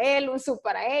su para él, un su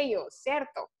para ellos,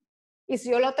 ¿cierto? Y si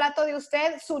yo lo trato de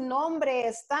usted, su nombre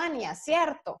es Tania,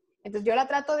 ¿cierto? Entonces yo la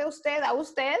trato de usted a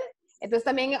usted, entonces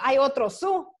también hay otro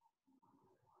su.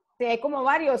 Sí, hay como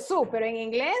varios su, pero en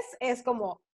inglés es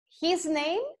como, his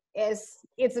name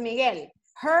it's Miguel.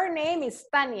 Her name is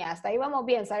Tania. Hasta ahí vamos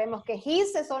bien. Sabemos que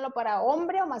his es solo para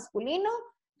hombre o masculino.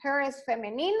 Her es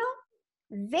femenino.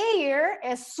 Their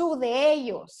es su de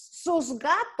ellos. Sus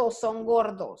gatos son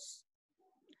gordos.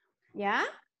 ¿Ya?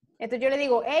 Entonces yo le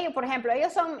digo, ellos, por ejemplo,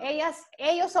 ellos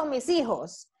son mis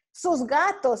hijos. Sus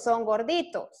gatos son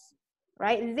gorditos.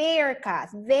 right? Their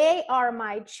cats. They are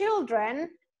my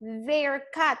children. Their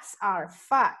cats are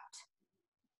fat.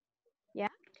 ¿Ya?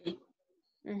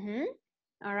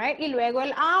 All right. Y luego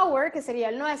el our, que sería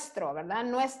el nuestro, ¿verdad?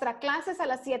 Nuestra clase es a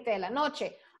las 7 de la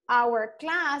noche. Our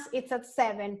class, it's at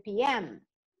 7 p.m.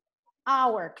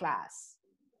 Our class.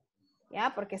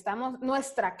 ¿Ya? Porque estamos,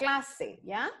 nuestra clase,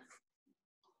 ¿ya?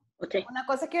 Okay. Una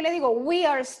cosa que yo le digo, we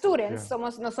are students,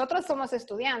 nosotros somos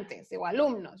estudiantes o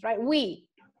alumnos, right? We.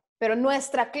 Pero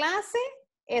nuestra clase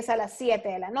es a las 7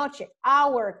 de la noche.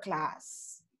 Our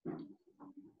class.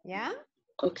 ¿Ya?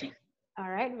 Okay.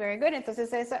 All right, very good.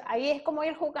 Entonces, eso, ahí es como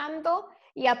ir jugando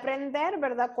y aprender,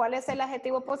 ¿verdad? ¿Cuál es el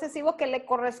adjetivo posesivo que le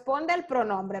corresponde al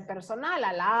pronombre personal?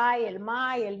 Al I, el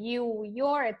my, el you,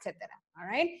 your, etc. All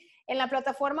right. En la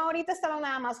plataforma ahorita estaban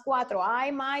nada más 4.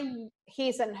 I, my,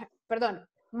 his, and her. Perdón.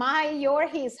 My, your,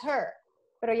 his, her.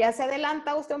 Pero ya se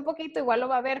adelanta usted un poquito, igual lo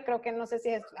va a ver, creo que no sé si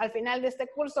es al final de este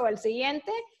curso o el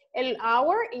siguiente, el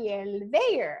our y el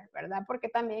their, ¿verdad? Porque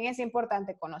también es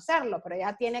importante conocerlo, pero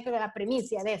ya tiene que ver la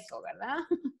primicia de eso, ¿verdad?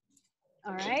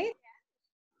 All right.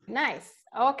 Nice.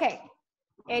 Okay.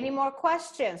 Any more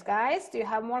questions, guys? Do you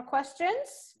have more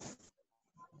questions?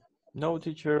 No,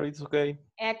 teacher, it's okay.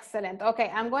 Excellent. Okay,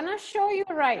 I'm going to show you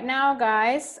right now,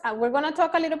 guys. We're going to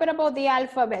talk a little bit about the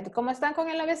alphabet. ¿Cómo están con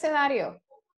el abecedario?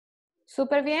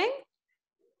 ¿Súper bien?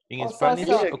 In Spanish,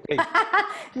 okay.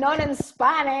 Not in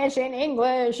Spanish, in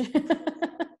English.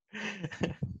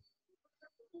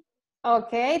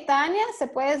 Okay, Tania, ¿se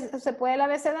puede el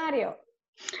abecedario?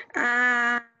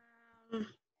 A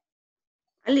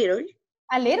little.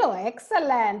 A little,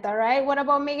 excellent. All right, what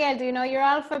about Miguel? Do you know your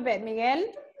alphabet, Miguel?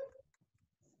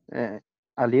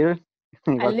 A little.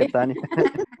 Igual que Tania.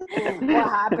 What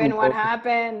happened? What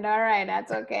happened? All right,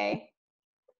 that's okay.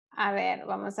 A ver,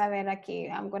 vamos a ver aquí.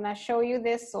 I'm going to show you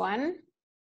this one.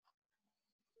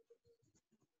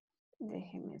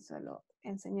 Déjenme solo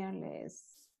enseñarles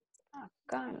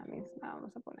acá en la misma.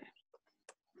 Vamos a poner.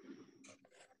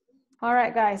 All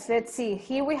right, guys, let's see.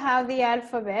 Here we have the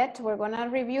alphabet. We're going to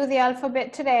review the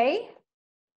alphabet today,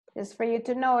 just for you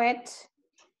to know it.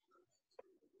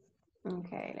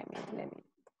 Okay, let me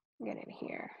get it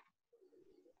here.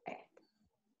 Okay.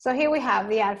 So here we have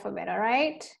the alphabet, all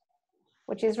right?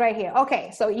 Which is right here.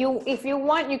 Okay, so if you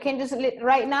want, you can just,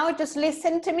 right now, just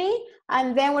listen to me,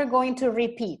 and then we're going to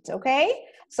repeat, okay?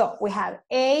 So we have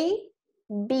A,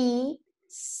 B,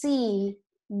 C,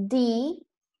 D,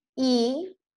 E,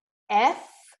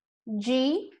 F,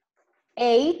 G,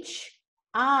 H,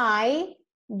 I,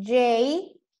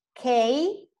 J,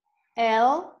 K,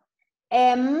 L,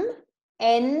 M,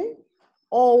 N,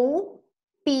 O,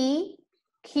 P,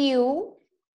 Q,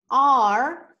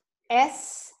 R,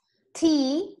 S,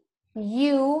 T,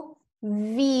 U,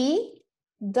 V,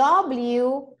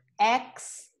 W,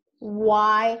 X,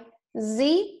 Y,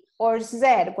 Z, or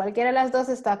Z. Cualquiera de las dos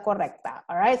está correcta.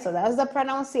 All right, so that's the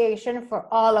pronunciation for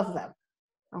all of them.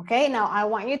 Okay, now I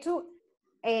want you to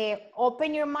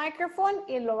open your microphone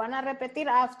y lo van a repetir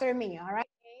after me. All right.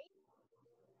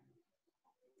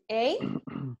 A.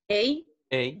 A.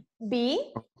 A.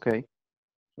 B. Okay.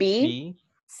 B.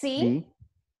 C. B.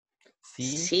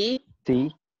 C. C.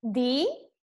 D. D.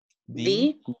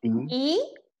 D. E.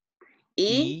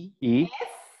 E. E.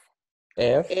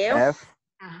 F. F.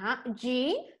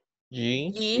 G.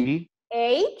 G. G.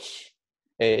 H.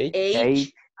 H.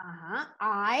 H.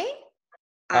 I.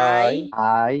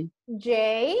 I.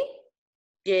 J.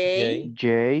 J.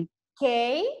 J.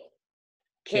 K.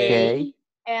 K.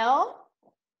 L.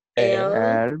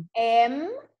 L. M.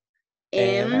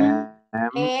 M.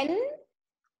 N.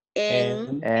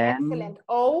 N. Excellent.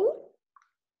 O.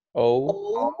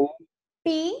 O.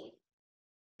 P.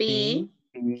 P.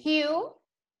 Q.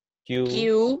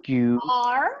 Q. Q.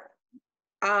 R.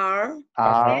 R.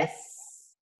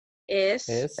 S.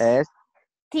 S.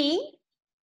 T.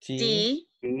 T.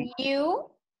 U.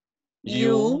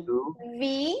 U.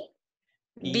 V.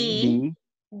 B.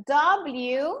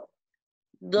 W.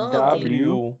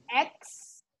 W.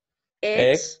 X.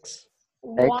 X.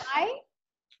 Y.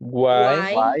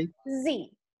 Y.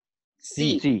 Z.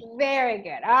 Z. Very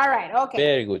good. All right. Okay.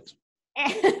 Very good.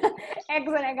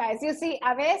 Excellent, guys. You see,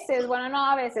 a veces, bueno, no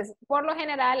a veces, por lo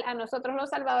general, a nosotros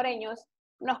los salvadoreños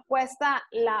nos cuesta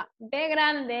la B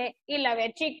grande y la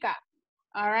B chica.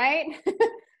 All right.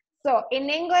 So, in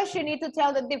English, you need to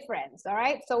tell the difference. All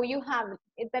right. So, you have,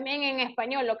 también en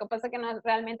español, lo que pasa es que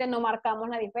realmente no marcamos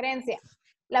la diferencia.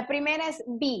 La primera es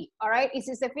B. All right. Y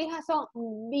si se fija, son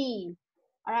B.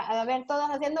 All right. A ver, todos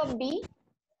haciendo B.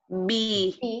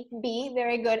 B. B,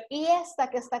 very good. Y esta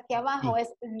que está aquí abajo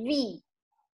es V.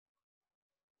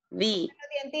 V. Los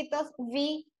dientitos,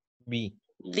 V. B.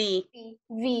 V.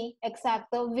 V,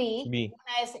 exacto, V. B.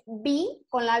 Una es B,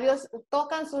 con labios,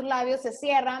 tocan sus labios, se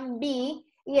cierran, B,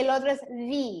 y el otro es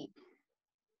V.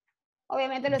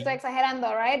 Obviamente lo estoy exagerando,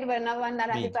 right? Pero no va a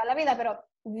andar así toda la vida, pero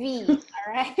V,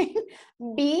 all right?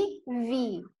 B,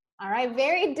 V, all right?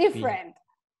 Very different.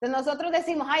 Entonces nosotros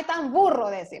decimos, ay, tan burro,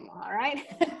 decimos, all right?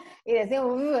 Y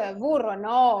decimos, burro,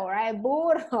 no, right?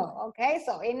 Burro, okay?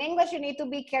 So in English you need to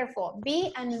be careful.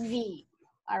 B and V,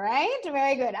 all right?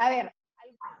 Very good. A ver,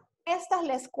 ¿estas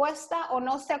les cuesta o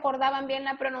no se acordaban bien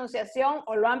la pronunciación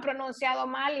o lo han pronunciado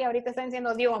mal y ahorita están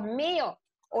diciendo, Dios mío,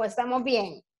 o estamos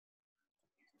bien?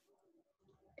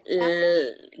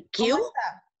 Q.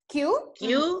 Q.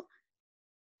 Q.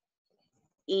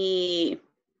 Y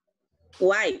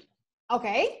Y.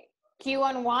 Okay. Q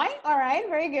and Y. All right.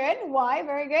 Very good. Y.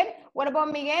 Very good. What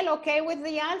about Miguel? Okay with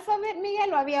the alphabet,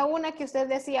 Miguel? ¿O había una que usted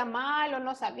decía mal o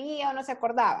no sabía o no se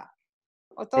acordaba?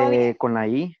 ¿O todo bien? Con la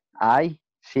I.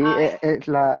 Sí,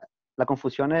 la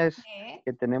confusión es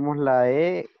que tenemos la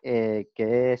E,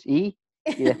 que es I,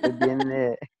 y después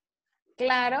viene...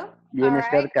 Claro. Viene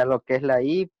cerca lo que es la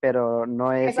I, pero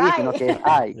no es I, sino que es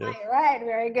I. Right,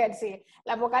 very good, sí.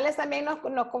 Las vocales también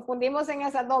nos confundimos en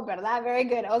esas dos, ¿verdad? Very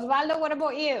good. Osvaldo, what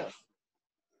about you?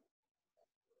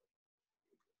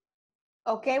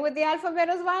 Okay with the alphabet,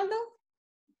 Osvaldo?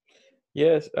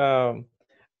 Yes,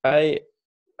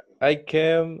 I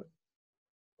can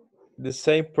the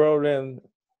same problem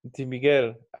to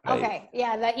Miguel. Okay,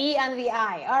 yeah, the E and the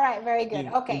I. All right, very good.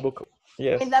 Okay.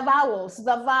 Yes. With the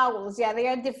vowels, yeah, they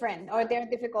are different or they're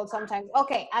difficult sometimes.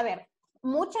 Okay, a ver,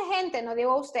 mucha gente, no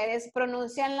digo ustedes,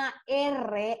 pronuncian la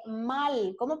R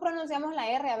mal. ¿Cómo pronunciamos la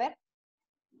R? A ver.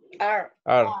 R.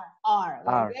 R.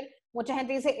 Very good. Mucha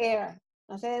gente dice air.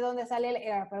 No sé de dónde sale el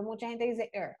air, pero mucha gente dice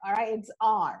air. All right, it's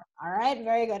R. All right,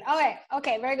 very good.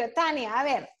 Okay, very good. Tania, a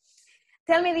ver.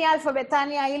 Tell me the alphabet,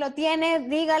 Tania, ahí lo tiene,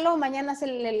 dígalo, mañana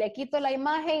le quito la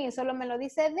imagen y solo me lo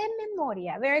dice de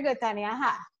memoria. Very good, Tania,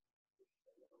 ajá.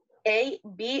 A,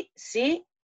 B, C,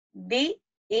 D,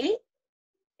 E,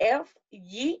 F,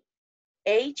 G,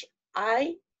 H,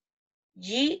 I,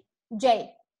 G,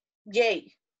 J.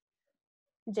 J.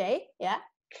 J, yeah.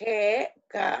 K,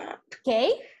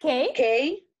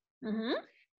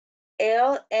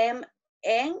 L, M,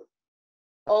 N,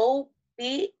 O,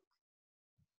 P,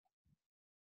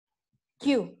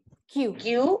 Q.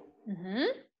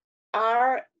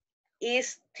 R,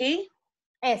 S, T,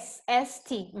 S,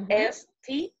 T. S,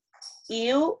 T,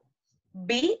 U,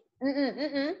 B,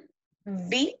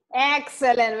 B.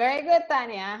 Excellent, very good,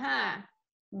 Tania, ajá.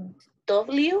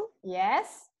 W,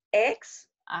 Yes. X,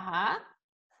 Ajá.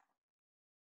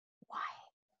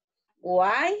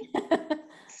 Y,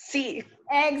 C.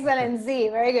 Excellent,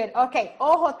 Z, very good. Ok,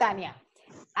 ojo, Tania.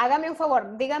 Hágame un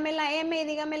favor, dígame la M y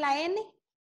dígame la N.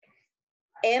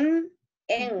 M,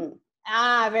 N.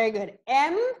 Ah, very good.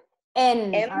 M,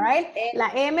 N, all right? N.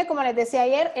 La M, como les decía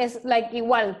ayer, es like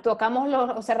igual, tocamos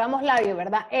o cerramos labio,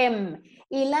 ¿verdad? M.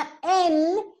 Y la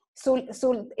N, su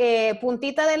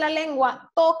puntita de la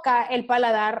lengua toca el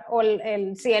paladar o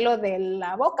el cielo de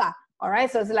la boca, all right?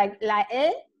 So it's like la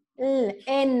N.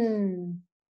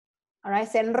 All right,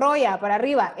 se enrolla para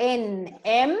arriba. N,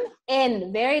 M,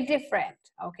 N. Very different.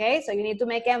 Okay, so you need to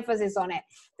make emphasis on it.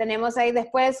 Tenemos ahí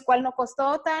después, ¿cuál nos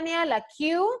costó, Tania? La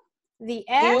Q, the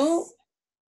S,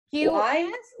 Q, Y.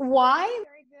 S, Y.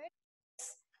 Very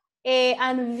good.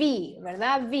 And V,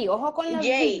 ¿verdad? V. Ojo con la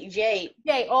V.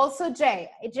 J, also J.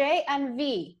 J and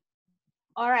V.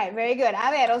 All right, very good.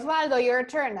 A ver, Osvaldo, your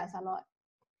turn. That's a lot.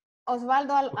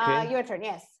 Osvaldo, Okay. your turn,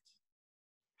 yes.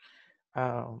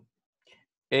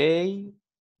 A,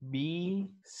 B,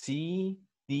 C,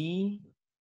 D,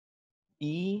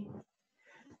 E,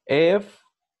 F,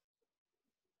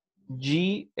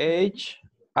 G, H,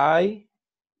 I,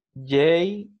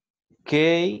 J,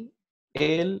 K,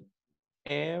 L,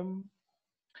 M,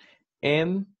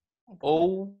 N,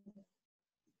 O,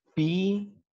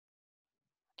 P,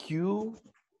 Q,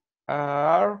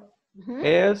 R,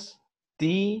 S,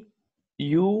 T,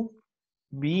 U,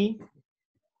 V,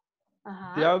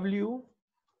 W,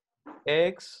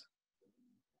 X,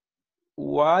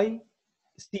 Y,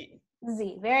 Z.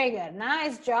 Z. Very good.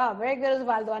 Nice job. Very good,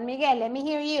 Osvaldo. And Miguel, let me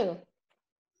hear you.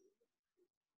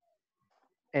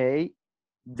 A,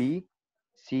 B,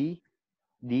 C,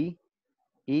 D,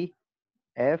 E,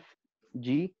 F,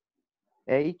 G,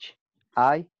 H,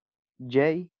 I,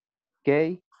 J,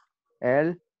 K,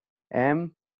 L,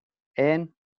 M, N,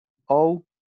 O,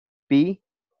 P,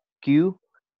 Q,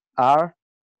 R,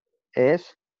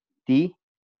 S, T,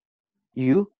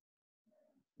 U,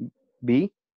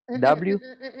 V, W.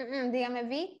 Dígame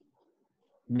V.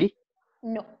 V.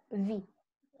 No, V.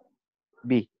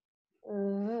 V.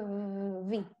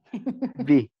 V.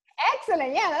 V.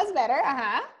 Excellent. Yeah, that's better.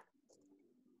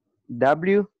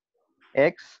 W,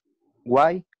 X,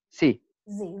 Y, Z.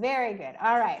 Z. Very good.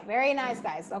 All right. Very nice,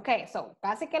 guys. Okay, so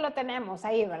casi que lo tenemos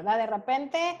ahí, ¿verdad? De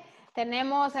repente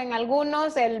tenemos en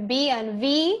algunos el B and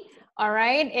V. All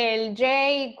right. El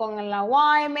J con la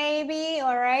Y, maybe.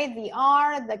 All right. The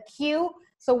R, the Q.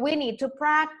 So we need to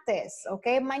practice.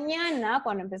 Okay. Mañana,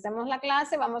 cuando empecemos la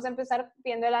clase, vamos a empezar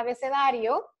viendo el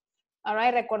abecedario. All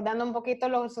right. Recordando un poquito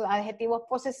los adjetivos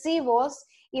posesivos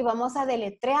y vamos a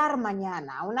deletrear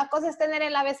mañana. Una cosa es tener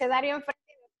el abecedario enfrente,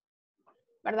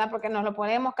 ¿verdad? Porque nos lo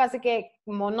ponemos casi que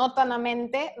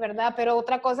monótonamente, ¿verdad? Pero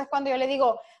otra cosa es cuando yo le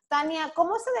digo, Tania,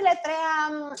 ¿cómo se deletrea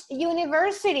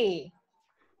university?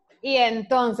 Y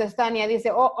entonces Tania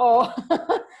dice, oh.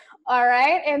 All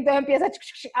right. Entonces empieza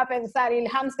a pensar y el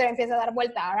hámster empieza a dar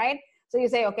vuelta, all right? So you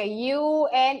say, okay,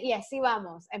 U-N, y así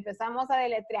vamos. Empezamos a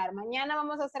deletrear. Mañana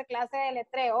vamos a hacer clase de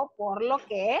deletreo, por lo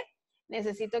que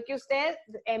necesito que usted,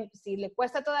 si le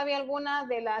cuesta todavía alguna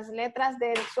de las letras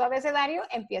de su abecedario,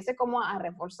 empiece como a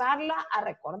reforzarla, a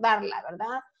recordarla,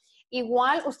 ¿verdad?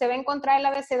 Igual usted va a encontrar el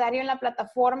abecedario en la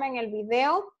plataforma, en el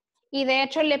video, y de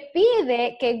hecho le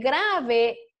pide que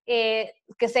grabe,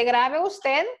 que se grabe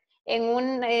usted en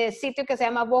un sitio que se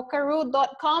llama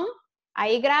vocaro.com.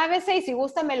 Ahí grábese y si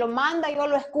gusta me lo manda, yo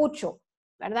lo escucho,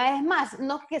 ¿verdad? Es más,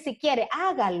 no es que si quiere,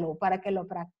 hágalo para que lo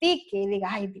practique y diga,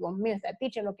 ay, Dios mío, esta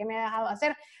teacher lo que me ha dejado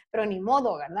hacer, pero ni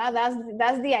modo, ¿verdad?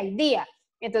 That's the idea.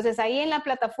 Entonces ahí en la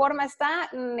plataforma está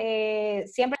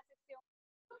siempre.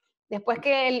 Después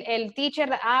que el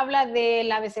teacher habla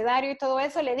del abecedario y todo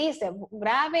eso, le dice,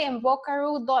 grabe en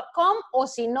vocaro.com o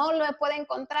si no lo puede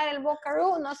encontrar el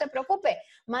Vocaro, no se preocupe,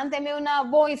 mándeme una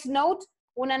voice note,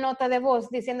 una nota de voz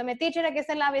diciéndome, teacher, aquí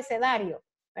está el abecedario,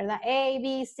 ¿verdad? A,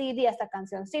 B, C, D, hasta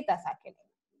cancioncitas, sáquenle.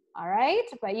 All right,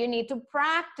 but you need to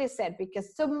practice it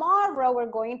because tomorrow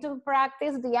we're going to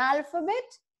practice the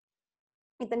alphabet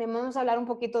y también vamos a hablar un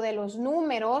poquito de los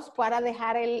números para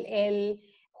dejar el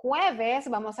jueves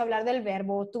vamos a hablar del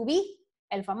verbo to be,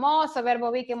 el famoso verbo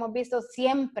be que hemos visto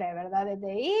siempre, ¿verdad?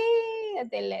 Desde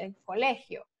el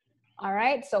colegio. All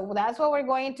right, so that's what we're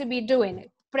going to be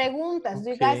doing. Preguntas, okay. Do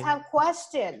you guys have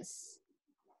questions?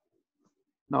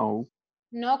 No.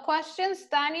 No questions,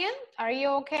 Tania? Are you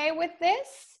okay with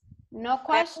this? No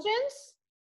questions?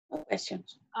 No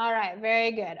questions. All right,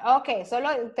 very good. Okay, solo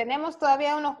tenemos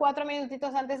todavía unos 4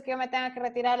 minutitos antes que yo me tenga que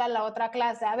retirar a la otra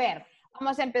clase. A ver,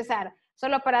 vamos a empezar.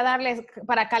 Solo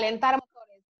para calentar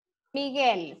motores.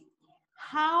 Miguel,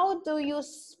 how do you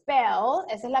spell?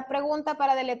 Esa es la pregunta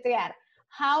para deletrear.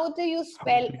 How do you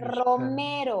spell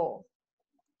Romero?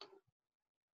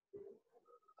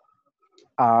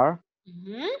 R,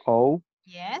 O,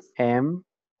 yes. M,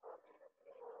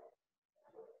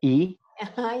 E,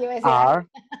 R,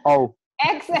 O.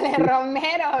 Excellent,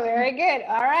 Romero. Very good.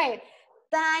 All right.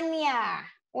 Tania.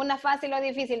 ¿Una fácil o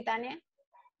difícil, Tania?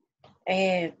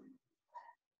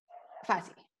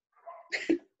 Fácil.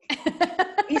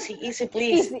 Easy,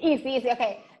 please. Easy.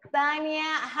 Okay. Tania,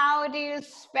 how do you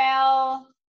spell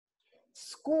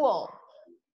school?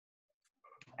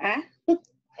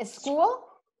 School?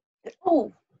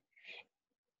 Oh.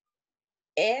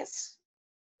 S,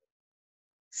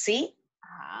 C,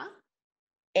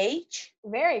 H.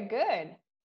 Very good.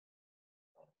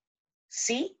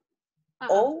 C,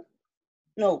 O,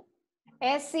 no.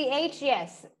 S-C-H,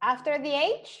 yes. After the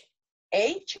H?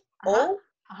 H, O,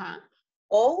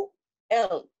 O,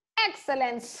 L.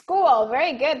 Excellent. School.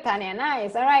 Very good, Tania.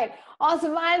 Nice. All right.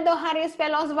 Osvaldo, how do you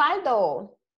spell Osvaldo?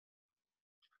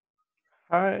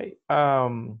 Hi.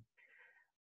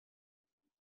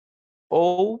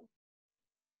 O,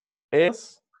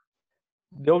 S,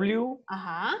 W,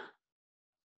 A,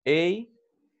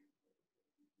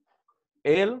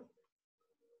 L,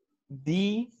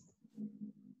 D,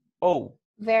 O.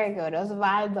 Very good,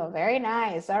 Osvaldo. Very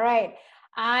nice. All right.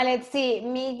 Let's see.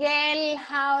 Miguel,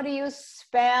 how do you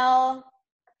spell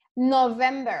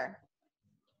November?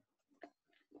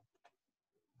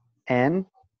 N,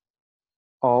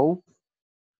 O,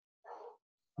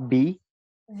 B.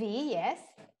 V, yes.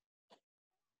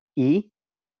 E,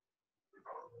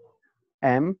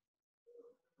 M,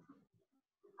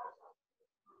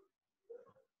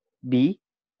 B,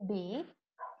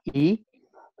 E,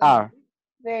 R.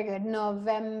 Very good.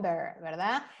 November,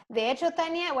 ¿verdad? De hecho,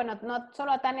 Tania, bueno, no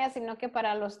solo a Tania, sino que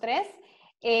para los tres,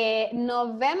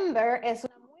 November es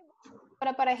una muy buena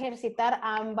palabra para ejercitar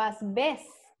ambas Bs.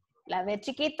 La B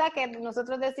chiquita que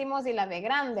nosotros decimos y la B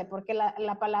grande, porque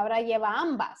la palabra lleva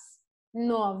ambas.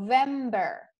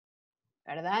 November,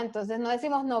 ¿verdad? Entonces no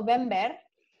decimos November,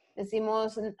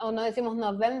 Decimos, o no decimos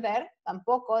November,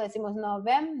 tampoco, decimos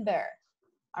November.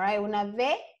 All right, una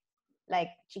V,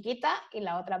 like, chiquita, y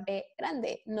la otra B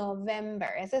grande, November.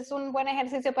 Ese es un buen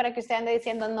ejercicio para que usted ande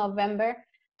diciendo November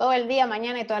todo el día,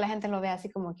 mañana, y toda la gente lo ve así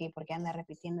como que, porque anda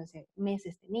repitiendo ese mes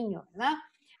este niño, ¿verdad?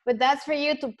 But that's for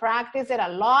you to practice it a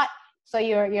lot, so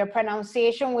your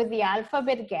pronunciation with the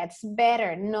alphabet gets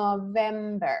better.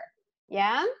 November,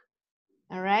 yeah?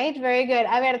 All right, very good.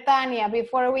 A ver, Tania,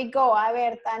 before we go, a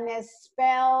ver, Tania,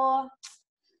 spell,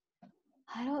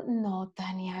 I don't know,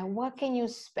 Tania, what can you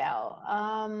spell?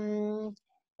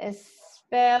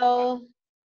 Spell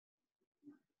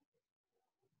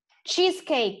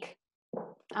cheesecake.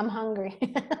 I'm hungry.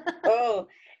 Oh,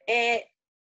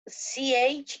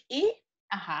 C-H-E.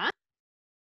 Ajá.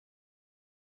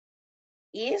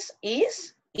 Is, E.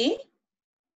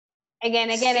 Again,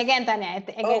 Tania.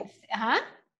 Again. Oh. Ajá.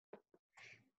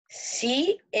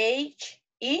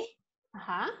 C-H-E.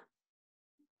 Ajá.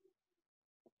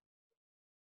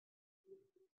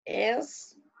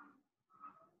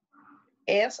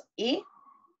 S-E.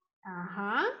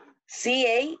 Ajá.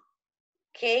 C-A-K-E.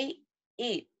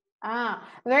 Ah,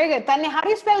 very good. Tania, how do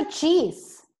you spell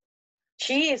cheese?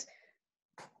 Cheese.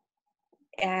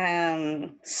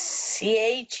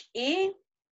 C-H-E.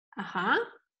 Ajá.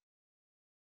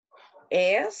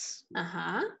 S.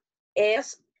 Ajá.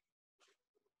 S-E.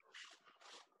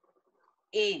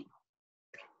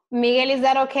 Miguel, is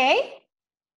that okay?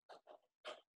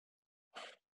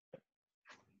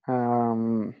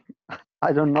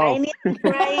 I don't know. I need to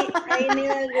write.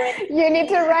 You need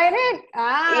to write it?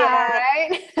 Ah, Yeah.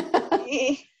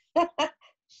 right.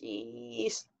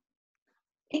 Cheese.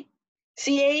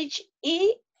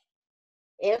 C-H-E-S-S-E.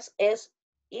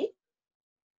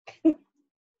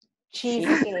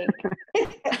 Cheesecake.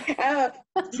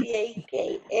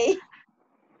 C-A-K-A.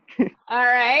 All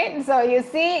right, so you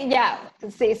see, ya,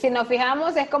 sí, si nos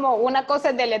fijamos es como una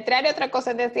cosa es deletrear y otra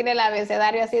cosa es decir el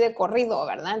abecedario así de corrido,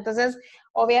 ¿verdad? Entonces,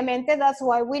 obviamente, that's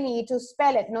why we need to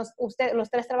spell it. Los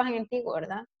tres trabajan en Tigo,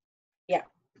 ¿verdad? Yeah.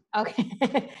 Okay,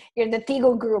 you're the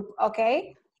Tigo group,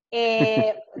 okay?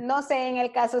 No sé en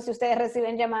el caso si ustedes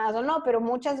reciben llamadas o no, pero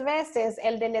muchas veces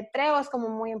el deletreo es como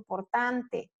muy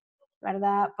importante,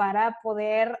 ¿verdad? Para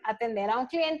poder atender a un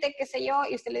cliente, qué sé yo,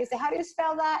 y usted le dice, how do you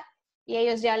spell that? Y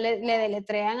ellos ya le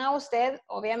deletrean a usted,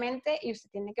 obviamente, y usted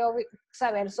tiene que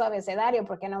saber su abecedario,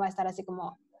 porque no va a estar así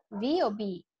como V o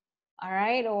B, all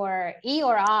right, or E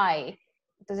or I.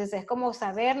 Entonces es como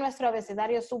saber nuestro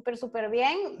abecedario súper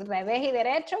bien, revés y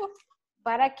derecho,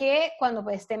 para que cuando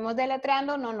estemos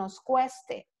deletreando no nos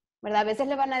cueste, ¿verdad? A veces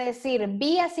le van a decir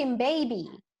B as in baby,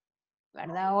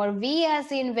 ¿verdad? O V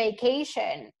as in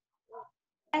vacation,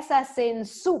 S as in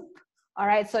soup. All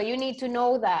right, so you need to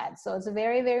know that. So it's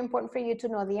very, very important for you to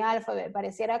know the alphabet.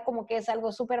 Pareciera como que es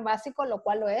algo súper básico, lo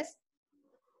cual lo es,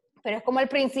 pero es como el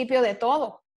principio de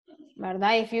todo,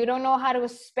 ¿verdad? If you don't know how to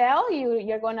spell,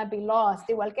 you're going to be lost.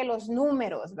 Igual que los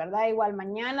números, ¿verdad? Igual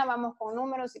mañana vamos con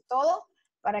números y todo,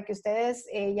 para que ustedes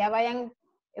ya vayan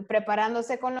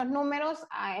preparándose con los números.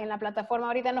 En la plataforma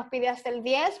ahorita nos pide hasta el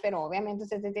 10, pero obviamente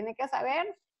usted tiene que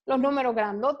saber los números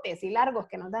grandotes y largos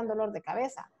que nos dan dolor de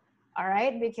cabeza. All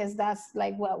right, because that's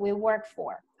like what we work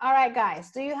for. All right, guys,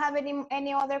 do you have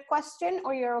any other question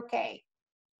or you're okay?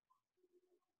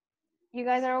 You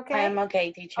guys are okay? I'm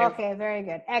okay, teacher. Okay, very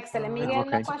good. Excellent. Miguel,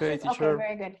 okay. no questions? Okay, Okay,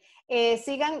 very good.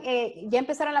 Sigan, ya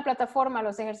empezaron la plataforma,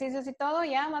 los ejercicios y todo,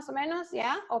 ya, más o menos,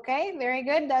 ya, okay, very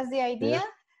good, that's the idea. Yes.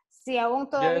 Si aún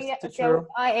todavía, Yes, teacher.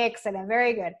 excellent,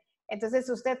 very good. Entonces,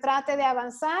 usted trate de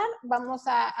avanzar, vamos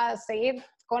a seguir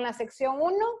con la sección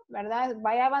 1, ¿verdad?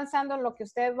 Vaya avanzando en lo que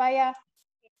usted vaya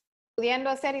pudiendo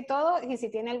hacer y todo, y si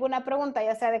tiene alguna pregunta,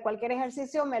 ya sea de cualquier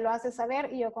ejercicio, me lo hace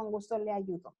saber y yo con gusto le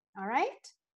ayudo. All right?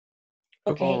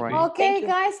 Okay. All right. Okay,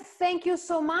 guys, thank you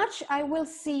so much. I will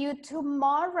see you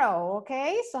tomorrow,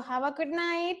 okay? So have a good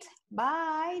night.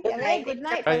 Bye. Good night. Good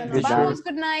night. Bye, Nos teacher. vamos.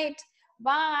 Good night.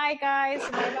 Bye, guys.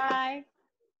 Bye-bye.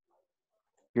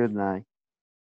 Good night.